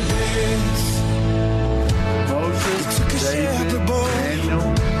confidence. Moses, Took a David, shepherd boy Daniel,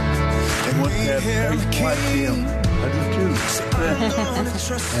 and what made that him a makes like him. king. I do too. I'm gonna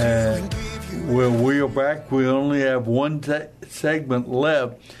trust you and give you Well, we are back. We only have one segment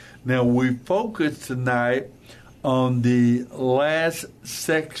left. Now, we focus tonight on the last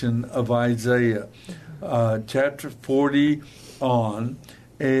section of Isaiah, chapter 40 on.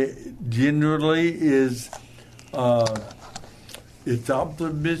 It generally is it's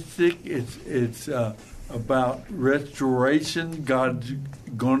optimistic. It's about restoration. God's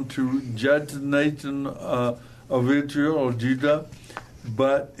going to judge the nation of Israel or Judah,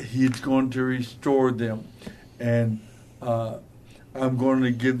 but He's going to restore them. And I'm going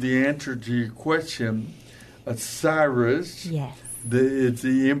to give the answer to your question. Cyrus, Yes. it's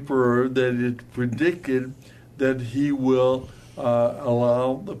the emperor that is predicted that he will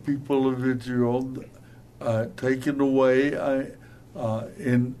allow the people of Israel taken away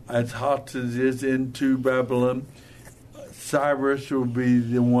in as hostages into Babylon. Cyrus will be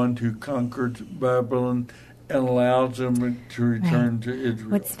the one who conquers Babylon and allows them to return to Israel.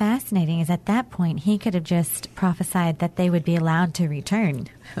 What's fascinating is at that point, he could have just prophesied that they would be allowed to return.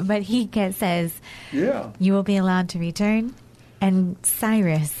 But he says, Yeah. you will be allowed to return, and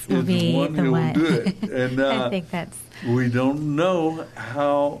Cyrus will Is be the one the who one. will do it. And I think that's... we don't know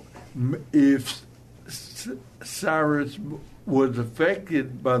how, if Cyrus was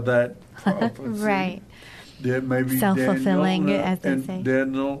affected by that prophecy. Right. That maybe Self-fulfilling, Daniel, as they and say.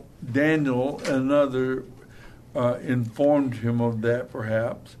 Daniel and other informed him of that,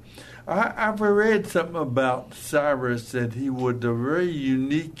 perhaps. I've read something about Cyrus that he was a very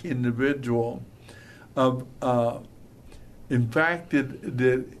unique individual. In fact,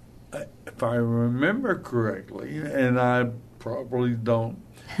 that if I remember correctly, and I probably don't,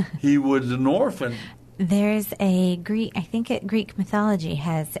 he was an orphan. There's a Greek, I think Greek mythology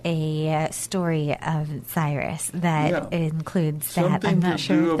has a story of Cyrus that includes that. Something I'm not to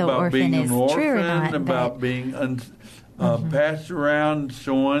sure do if the about orphan being is an orphan, true or not. about but being passed around and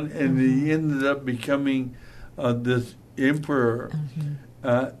so on, and he ended up becoming this emperor,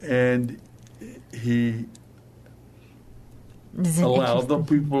 and he is it allowed the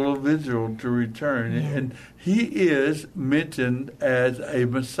interesting? people of Israel to return. Yeah. And he is mentioned as a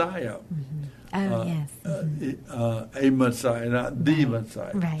Messiah. Oh, yes. A Messiah, not the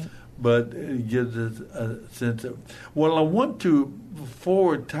Messiah. Right. But it gives us a sense of... Well, I want to,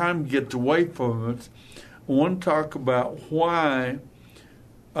 before time gets away from us, I want to talk about why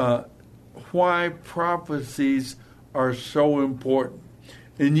prophecies are so important.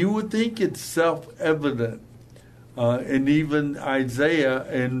 And you would think it's self-evident. And even Isaiah,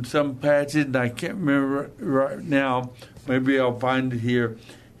 in some passage, and I can't remember right now, maybe I'll find it here,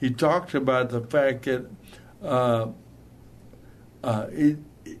 he talks about the fact that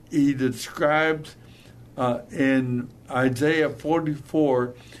he describes in Isaiah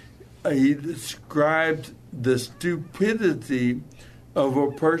 44, he describes the stupidity of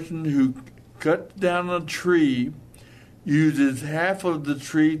a person who cuts down a tree, uses half of the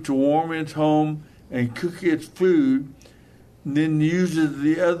tree to warm his home and cook its food, and then uses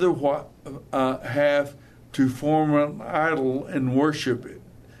the other half to form an idol and worship it.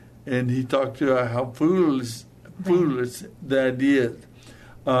 And he talked about how foolish foolish that is.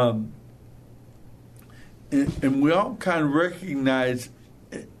 And we all kind of recognize,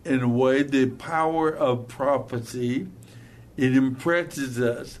 in a way, the power of prophecy. It impresses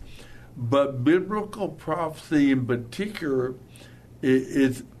us. But biblical prophecy in particular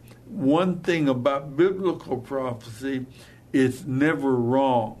is one thing about biblical prophecy, it's never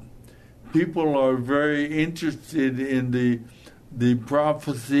wrong. People are very interested in the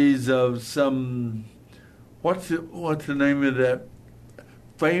prophecies of some, what's the name of that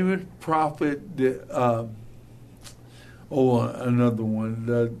famous prophet that, another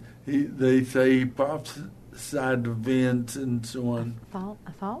one. They say he prophesied events and so on. A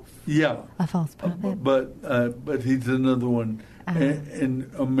false? Yeah. A false prophet. But he's another one. In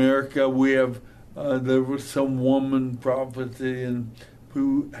America, we have, there was some woman prophecy and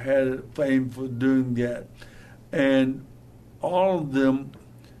who had fame for doing that. And all of them,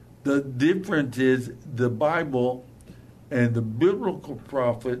 the difference is the Bible and the biblical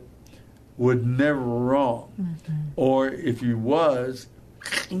prophet was never wrong. Mm-hmm. Or if he was,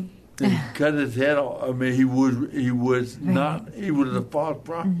 he cut his head off. I mean, he was not. He was a false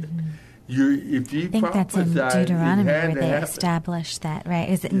prophet. Mm-hmm. If you I think that's in prophesied, Deuteronomy it had where to they happen. establish that, right?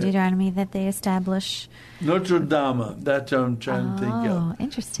 Is it in Deuteronomy that they establish? Notre Dame. That's what I'm trying to think of. Oh,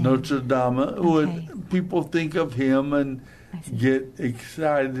 interesting. Notre Dame. Okay. People think of him and get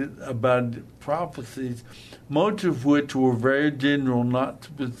excited about prophecies, most of which were very general, not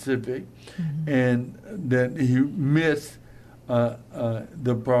specific, and that he missed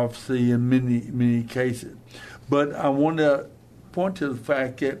the prophecy in many cases. But I want to point to the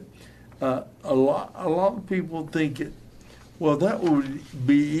fact that a lot of people think that would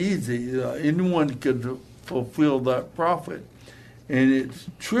be easy. Anyone could fulfill that prophet, and it's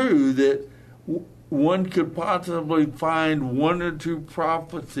true that one could possibly find one or two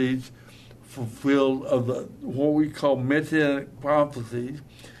prophecies fulfilled of what we call messianic prophecies.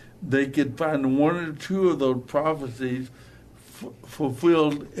 They could find one or two of those prophecies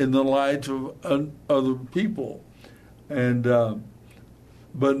fulfilled in the lives of other people, and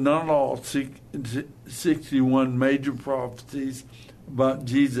but not all 61 major prophecies about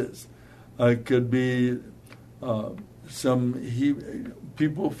Jesus. It could be some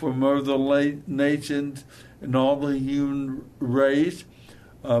people from other nations and all the human race.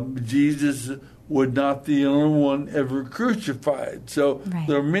 Jesus was not the only one ever crucified. So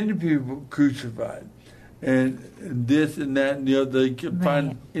there are many people crucified. And this and that and the other, they can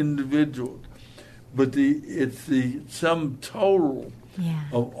find individuals. But it's the sum total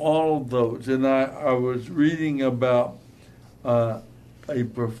of all of those. And I was reading about a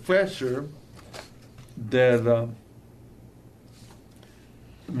professor that,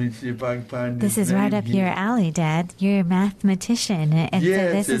 let me see if I can find this is right up your alley, Dad. You're a mathematician. And yes,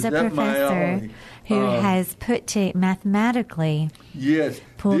 so this is a professor who has put to mathematically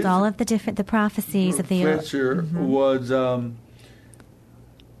pulled all of the prophecies of the professor was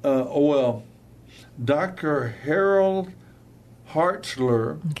Dr. Harold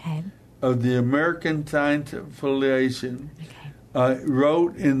Hartzler of the American Scientific Affiliation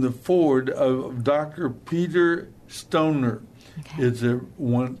wrote in the foreword of Dr. Peter Stoner. It's the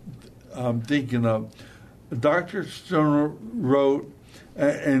one I'm thinking of. Dr. Stoner wrote,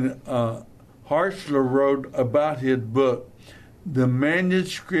 and Hartzler wrote about his book, The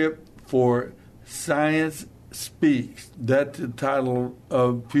Manuscript for Science Speaks. That's the title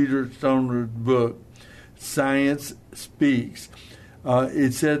of Peter Stoner's book, Science Speaks.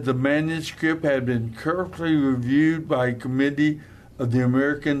 It said the manuscript had been carefully reviewed by a committee of the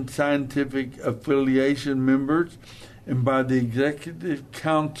American Scientific Affiliation members and by the executive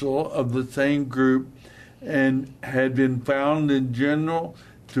council of the same group, and had been found in general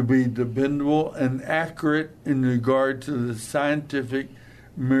to be dependable and accurate in regard to the scientific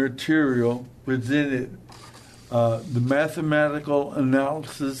material presented. The mathematical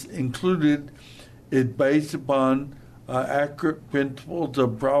analysis included it based upon accurate principles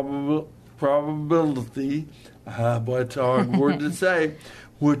of probability, what's a hard word to say,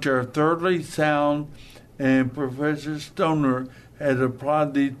 which are thoroughly sound, and Professor Stoner has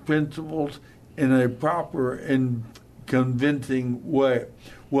applied these principles in a proper and convincing way.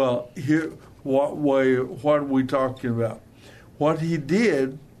 Well, here, what are we talking about? What he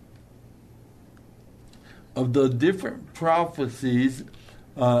did of the different prophecies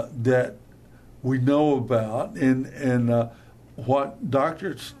that we know about, and what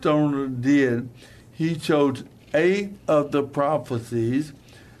Dr. Stoner did, he chose 8 of the prophecies,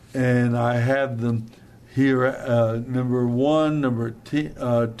 and I have them here, number 1, number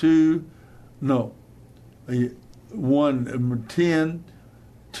 2, no, 1, number 10,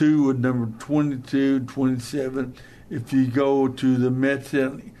 2 and number 22, 27. If you go to the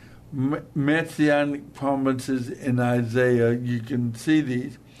messianic promises in Isaiah, you can see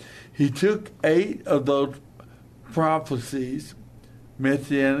these. He took 8 of those prophecies,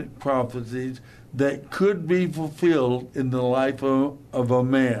 messianic prophecies, that could be fulfilled in the life of a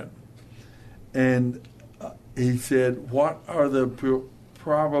man. And he said, what are the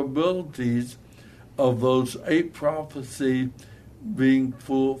probabilities of those 8 prophecies being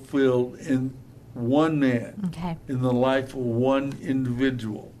fulfilled in one man, in the life of one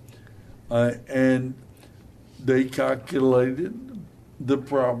individual? And they calculated the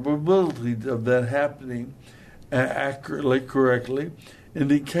probabilities of that happening accurately, correctly,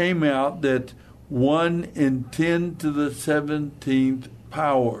 and it came out that 1 in 10 to the 17th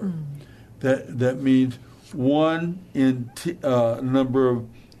power. That means 1 in number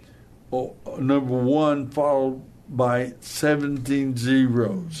 1 followed by 17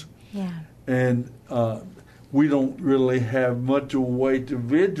 zeros. Yeah. And we don't really have much of a way to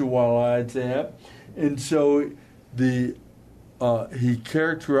visualize that, and so he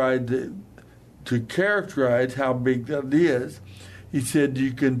characterized it. To characterize how big that is, he said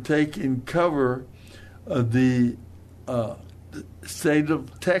you can take and cover the state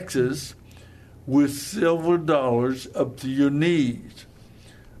of Texas with silver dollars up to your knees.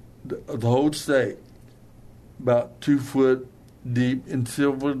 The whole state, about 2 foot deep in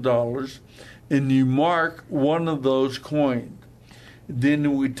silver dollars, and you mark one of those coins.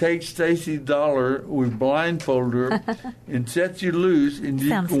 Then we take Stacy's dollar, we blindfold her, and set you loose, and you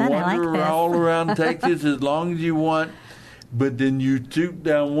can wander all around Texas as long as you want. But then you stoop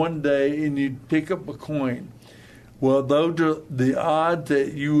down one day and you pick up a coin. Well, those are the odds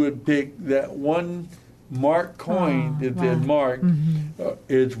that you would pick that one marked coin that they marked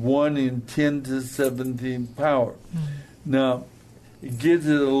is 1 in 10 to 17 power. Now, it gives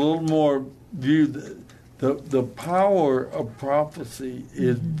it a little more view. The power of prophecy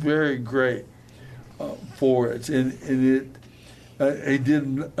is very great for us. And he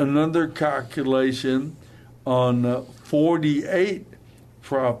did another calculation on 48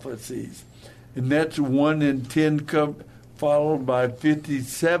 prophecies. And that's 1 in 10 followed by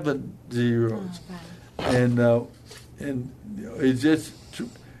 57 zeros. And it's just,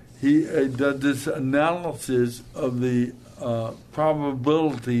 he does this analysis of the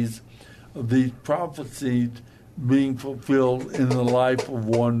probabilities of these prophecies being fulfilled in the life of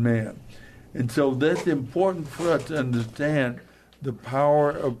one man. And so that's important for us to understand the power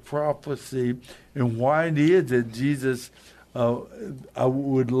of prophecy and why it is that Jesus, I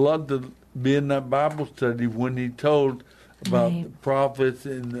would love to be in that Bible study when he told about the prophets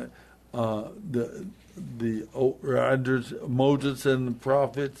and the writers, Moses and the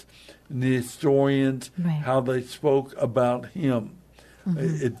prophets and the historians, how they spoke about him.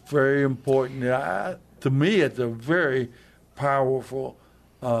 It's very important. To me, it's a very powerful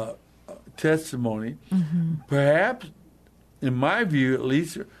testimony. Perhaps, in my view at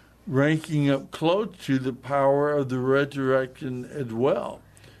least, ranking up close to the power of the resurrection as well,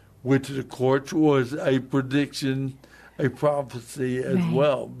 which, of course, was a prediction, a prophecy as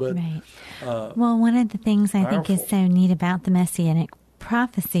well. But well, one of the things I think is so neat about the Messianic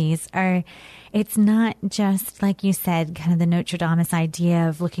prophecies are, it's not just, like you said, kind of the Notre Dame idea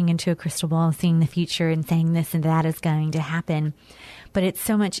of looking into a crystal ball, seeing the future and saying this and that is going to happen. But it's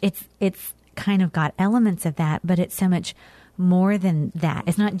so much, it's kind of got elements of that, but it's so much more than that.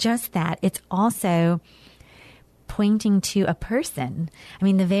 It's not just that. It's also pointing to a person. I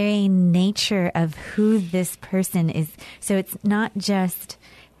mean, the very nature of who this person is. So it's not just,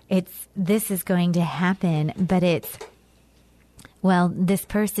 this is going to happen, but it's, well, this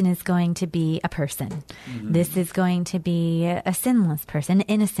person is going to be a person. This is going to be a sinless person, an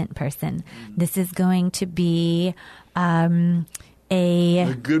innocent person. This is going to be a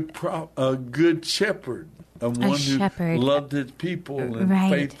good shepherd, one who loved his people and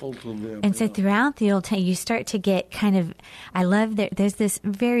faithful to them. And so throughout the Old Testament, you start to get kind of, I love that there's this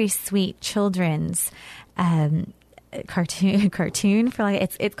very sweet children's cartoon for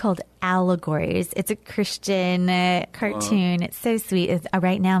it's called Allegories. It's a Christian cartoon. It's so sweet. It's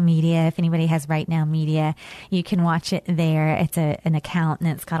Right Now Media. If anybody has Right Now Media, you can watch it there. It's an account, and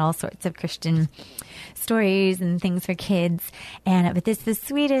it's got all sorts of Christian stories and things for kids. And but this the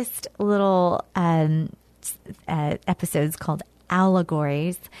sweetest little episodes called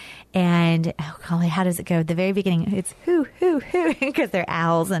Allegories. And golly, how does it go? At the very beginning, it's who, because they're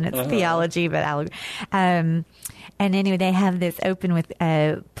owls and it's theology, but and anyway, they have this open with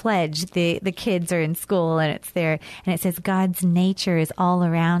a pledge. The kids are in school, and it's there, and it says, God's nature is all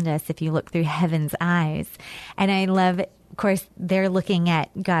around us if you look through heaven's eyes. And I love of course, they're looking at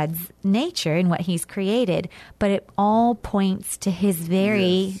God's nature and what he's created, but it all points to his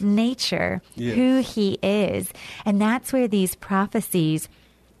very nature, who he is. And that's where these prophecies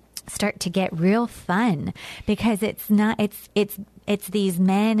start to get real fun, because it's these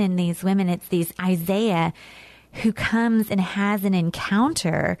men and these women, it's these Isaiah who comes and has an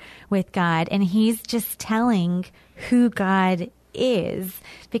encounter with God, and he's just telling who God is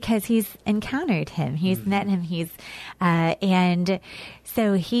because he's encountered him, he's met him, and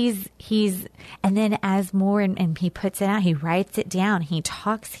so he's and then as more and he puts it out, he writes it down, he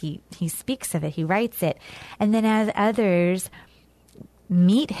talks, he speaks of it, he writes it, and then as others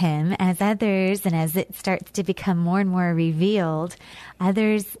meet him, and as it starts to become more and more revealed,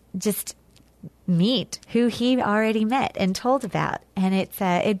 others just meet who he already met and told about. And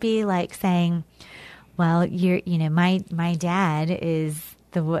it'd be like saying, well, my dad is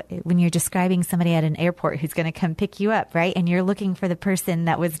when you're describing somebody at an airport who's going to come pick you up, right? And you're looking for the person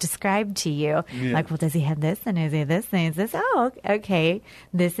that was described to you. Yeah. Like, well, does he have this? And is he this? And is this? Oh, okay.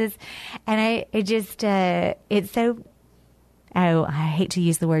 This is, and it's so, oh, I hate to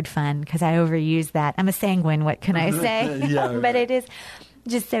use the word fun because I overuse that. I'm a sanguine. What can I say? Yeah, but it is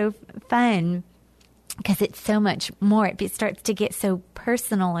just so fun because it's so much more. It starts to get so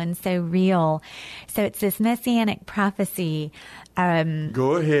personal and so real. So it's this messianic prophecy.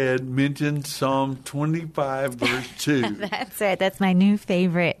 Go ahead, mention Psalm 25, verse 2. That's right. That's my new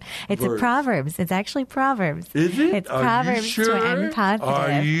favorite. It's a Proverbs. It's actually Proverbs. Is it? It's Proverbs. You sure? I'm positive.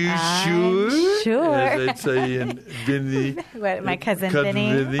 Are you sure? Sure. As they say in Vinny. What, my cousin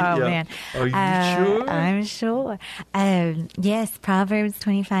Vinny? Oh, yeah. Man. Are you sure? I'm sure. Yes, Proverbs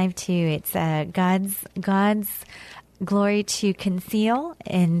 25, 2. It's God's glory to conceal,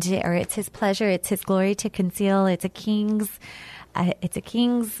 or it's his pleasure, it's his glory to conceal. It's a king's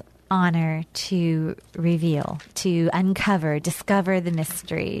honor to reveal, to uncover, discover the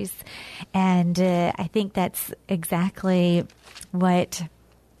mysteries. And I think that's exactly what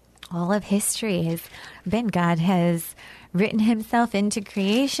all of history has been. God has written himself into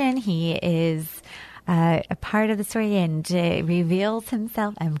creation. He is a part of the story and reveals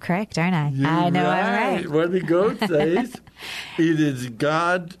himself. I'm correct, aren't I? I know I'm right. What the goat says, it is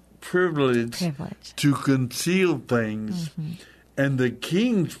God's privilege to conceal things, and the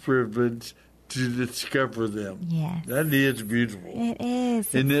king's privilege to discover them. Yes. That is beautiful. It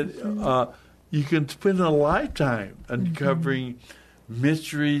is. And you can spend a lifetime uncovering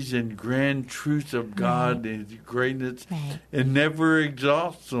mysteries and grand truths of God and his greatness and never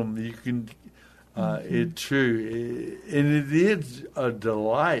exhaust them. You can... It's true. And it is a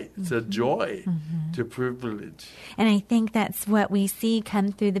delight. It's a joy. It's a privilege. And I think that's what we see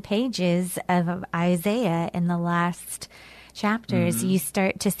come through the pages of Isaiah in the last chapters. You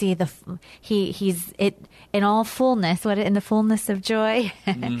start to see he's in all fullness, in the fullness of joy.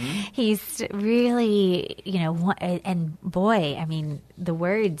 He's really, and boy, I mean, the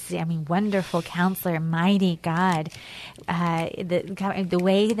words, wonderful counselor, mighty God, the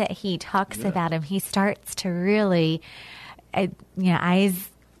way that he talks about him, he starts to really, eyes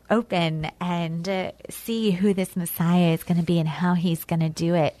open and see who this Messiah is going to be and how he's going to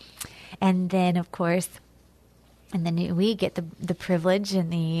do it. And then, of course, we get the privilege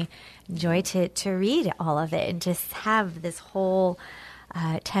and the joy to read all of it and just have this whole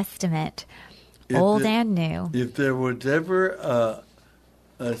testament, old and new. If there was ever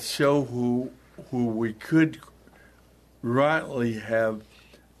a show who we could rightly have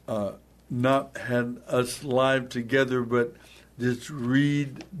not had us live together, but just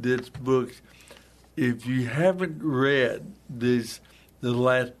read this book. If you haven't read the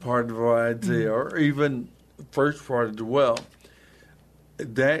last part of Isaiah, or even first part as well,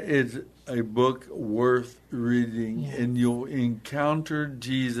 that is a book worth reading, and you'll encounter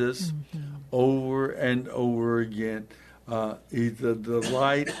Jesus over and over again. He's the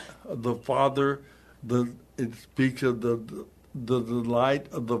delight of the Father. It speaks of the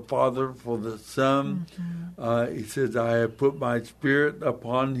delight of the Father for the Son. He says, I have put my Spirit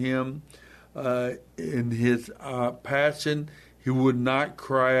upon him. In his passion, he would not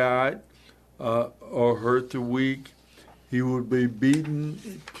cry out or hurt the weak. He would be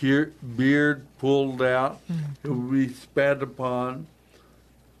beaten, beard pulled out. He would be spat upon.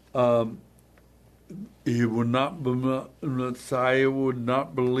 He would not be, Messiah would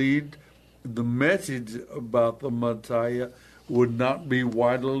not believe. The message about the Messiah would not be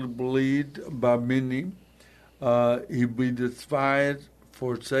widely believed by many. He'd be despised,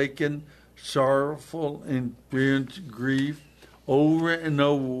 forsaken, sorrowful, and experience grief. Over and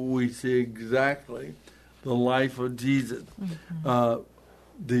over, we see exactly the life of Jesus.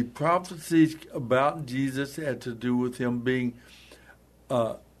 the prophecies about Jesus had to do with him being,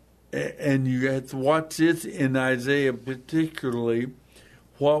 and you have to watch this in Isaiah particularly.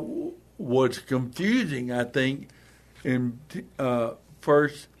 What was confusing, I think, in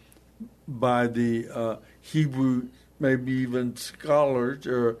first by the Hebrew, maybe even scholars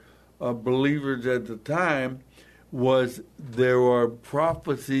or believers at the time, was there were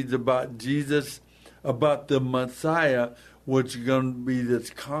prophecies about Jesus, about the Messiah, was going to be this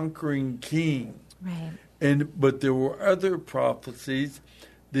conquering king. Right. But there were other prophecies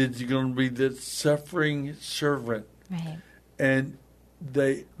that he's going to be this suffering servant. Right. And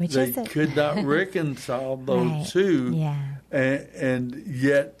they could not reconcile those right. two. Yeah. And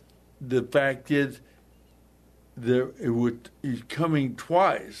yet the fact is he's coming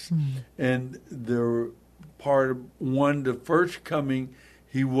twice. And the part of one, the first coming,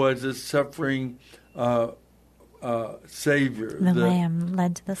 he was a suffering Savior. The Lamb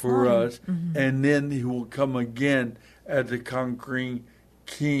led to the for slaughter. us. And then he will come again as a conquering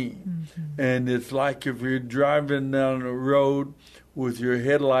king. And it's like if you're driving down a road with your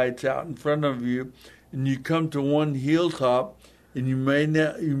headlights out in front of you, and you come to one hilltop, and you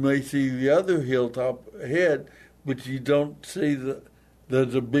may see the other hilltop ahead, but you don't see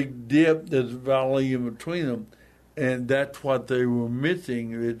there's a big dip, there's a valley in between them, and that's what they were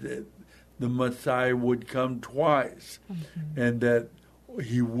missing. The Messiah would come twice, and that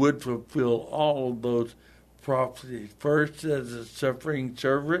he would fulfill all of those prophecies. First as a suffering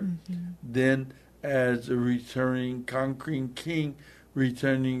servant, then as a returning, conquering king,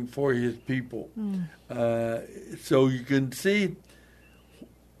 returning for his people. So you can see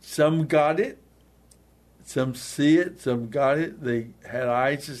some got it, some see it, some got it. They had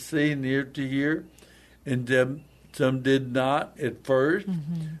eyes to see and ear to hear, and some did not at first.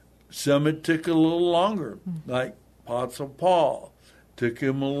 Some it took a little longer, like Apostle Paul. Took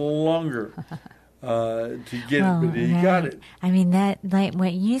him a little longer to get it, but he got it. I mean, that, like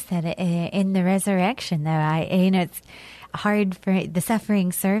what you said, in the resurrection, though, it's hard for the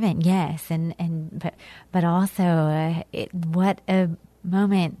suffering servant, yes, but also what a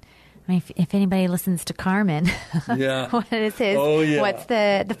moment. I mean, if anybody listens to Carmen, what is his? Oh, yeah. What's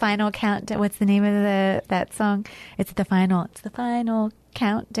the final count? What's the name of that song? It's the final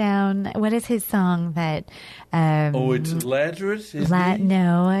countdown. What is his song that? It's Lazarus. Lazarus.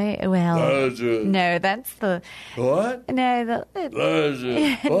 No, that's the what? No,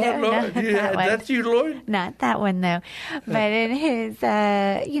 Lazarus. What, no, Lord? That's you, Lord. Not that one though, but in his,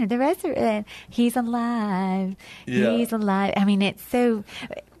 the resurrection, he's alive. Yeah. He's alive. I mean, it's so.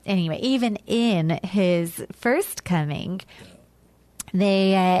 Anyway, even in his first coming,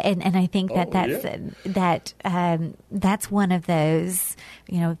 they and I think that's one of those,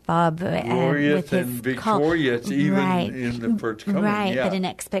 Bob, glorious and victorious, even in the first coming, right? But an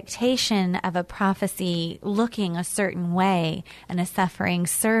expectation of a prophecy looking a certain way, and a suffering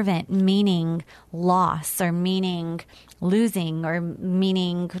servant meaning loss or meaning losing or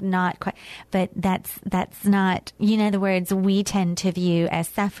meaning not quite, but that's not, the words we tend to view as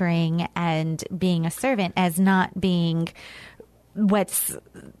suffering and being a servant as not being what's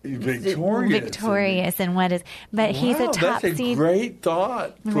victorious and what is, but he's a top that's a great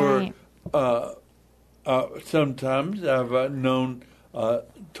thought for sometimes I've known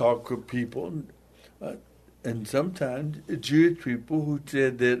talk with people and sometimes Jewish people who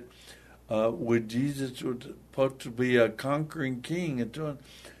said that when Jesus was supposed to be a conquering king and so on.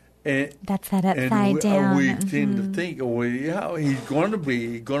 And that's that upside down. We tend to think, he's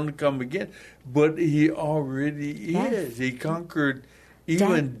going to come again. But he already is. He conquered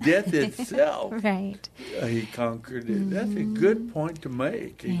even death itself. Right. He conquered it. That's a good point to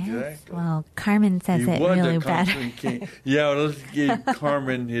make. Yes. Exactly. Well, Carmen says it really better. Let's give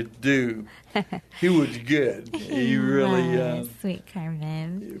Carmen his due. He was good. He really sweet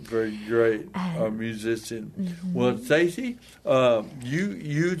Carmen. Very great musician. Well, Stacey, you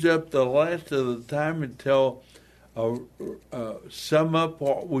used up the last of the time and sum up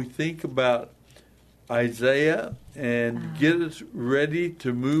what we think about Isaiah and get us ready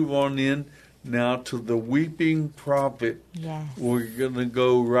to move on in now to the weeping prophet. Yes. We're going to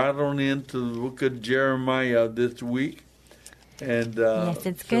go right on into the book of Jeremiah this week. And yes,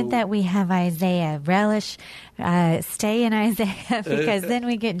 it's good that we have Isaiah. Relish, stay in Isaiah because then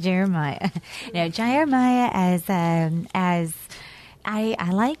we get Jeremiah. Jeremiah as I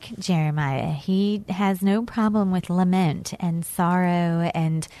like Jeremiah. He has no problem with lament and sorrow,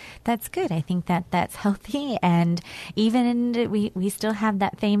 and that's good. I think that that's healthy. And even we still have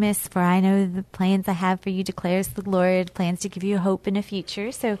that famous, for I know the plans I have for you, declares the Lord, plans to give you hope in a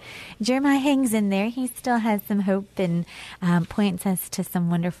future. So Jeremiah hangs in there. He still has some hope and points us to some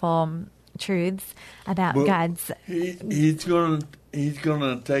wonderful truths about God's. He's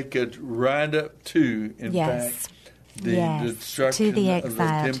gonna take it right up to, in fact, the destruction to the exile, of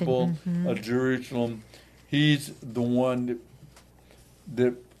the temple of Jerusalem. He's the one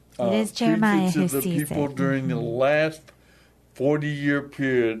that it is Jeremiah preaches who to the sees people it. during the last 40-year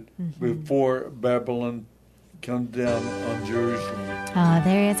period before Babylon comes down on Jerusalem. Oh,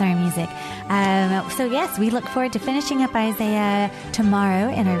 there is our music. So yes, we look forward to finishing up Isaiah tomorrow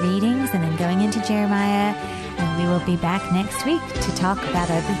in our readings and then going into Jeremiah. And we will be back next week to talk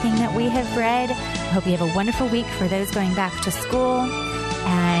about everything that we have read. I hope you have a wonderful week for those going back to school.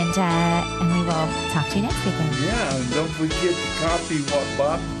 And we will talk to you next week. Yeah, and don't forget to copy what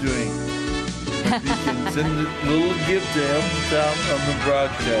Bob's doing. You can send a little gift to help us out on the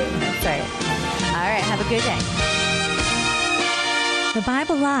broadcast. That's right. All right, have a good day. The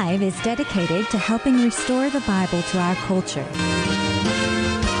Bible Live is dedicated to helping restore the Bible to our culture.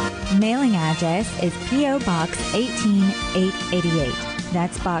 Mailing address is P.O. Box 18888.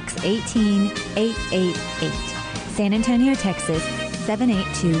 That's Box 18888. San Antonio, Texas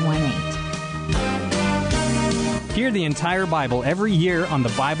 78218. Hear the entire Bible every year on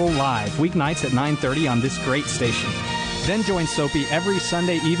the Bible Live, weeknights at 9:30 on this great station. Then join Soapy every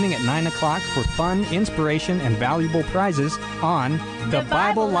Sunday evening at 9 o'clock for fun, inspiration, and valuable prizes on the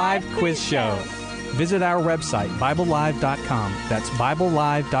Bible Live Quiz Show. Visit our website, BibleLive.com. That's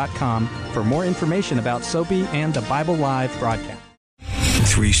BibleLive.com for more information about Soapy and the Bible Live broadcast.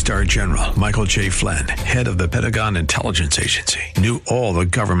 3-star General Michael J. Flynn, head of the Pentagon Intelligence Agency, knew all the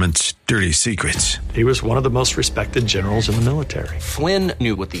government's dirty secrets. He was one of the most respected generals in the military. Flynn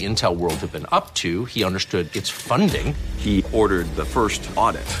knew what the intel world had been up to. He understood its funding. He ordered the first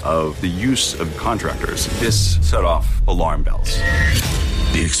audit of the use of contractors. This set off alarm bells.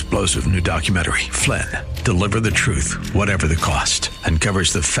 The explosive new documentary, Flynn, Deliver the Truth, Whatever the Cost,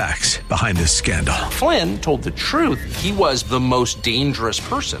 uncovers the facts behind the scandal. Flynn told the truth. He was the most dangerous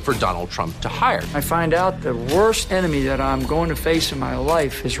person for Donald Trump to hire. I find out the worst enemy that I'm going to face in my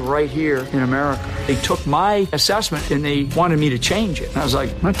life is right here in America. They took my assessment and they wanted me to change it. And I was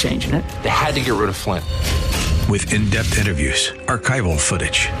like, I'm not changing it. They had to get rid of Flynn. With in-depth interviews, archival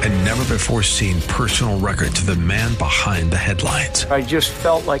footage, and never-before-seen personal records of the man behind the headlines. I just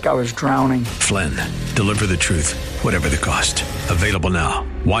felt like I was drowning. Flynn, Deliver the Truth, Whatever the Cost. Available now.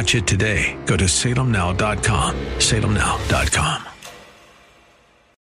 Watch it today. Go to salemnow.com. salemnow.com.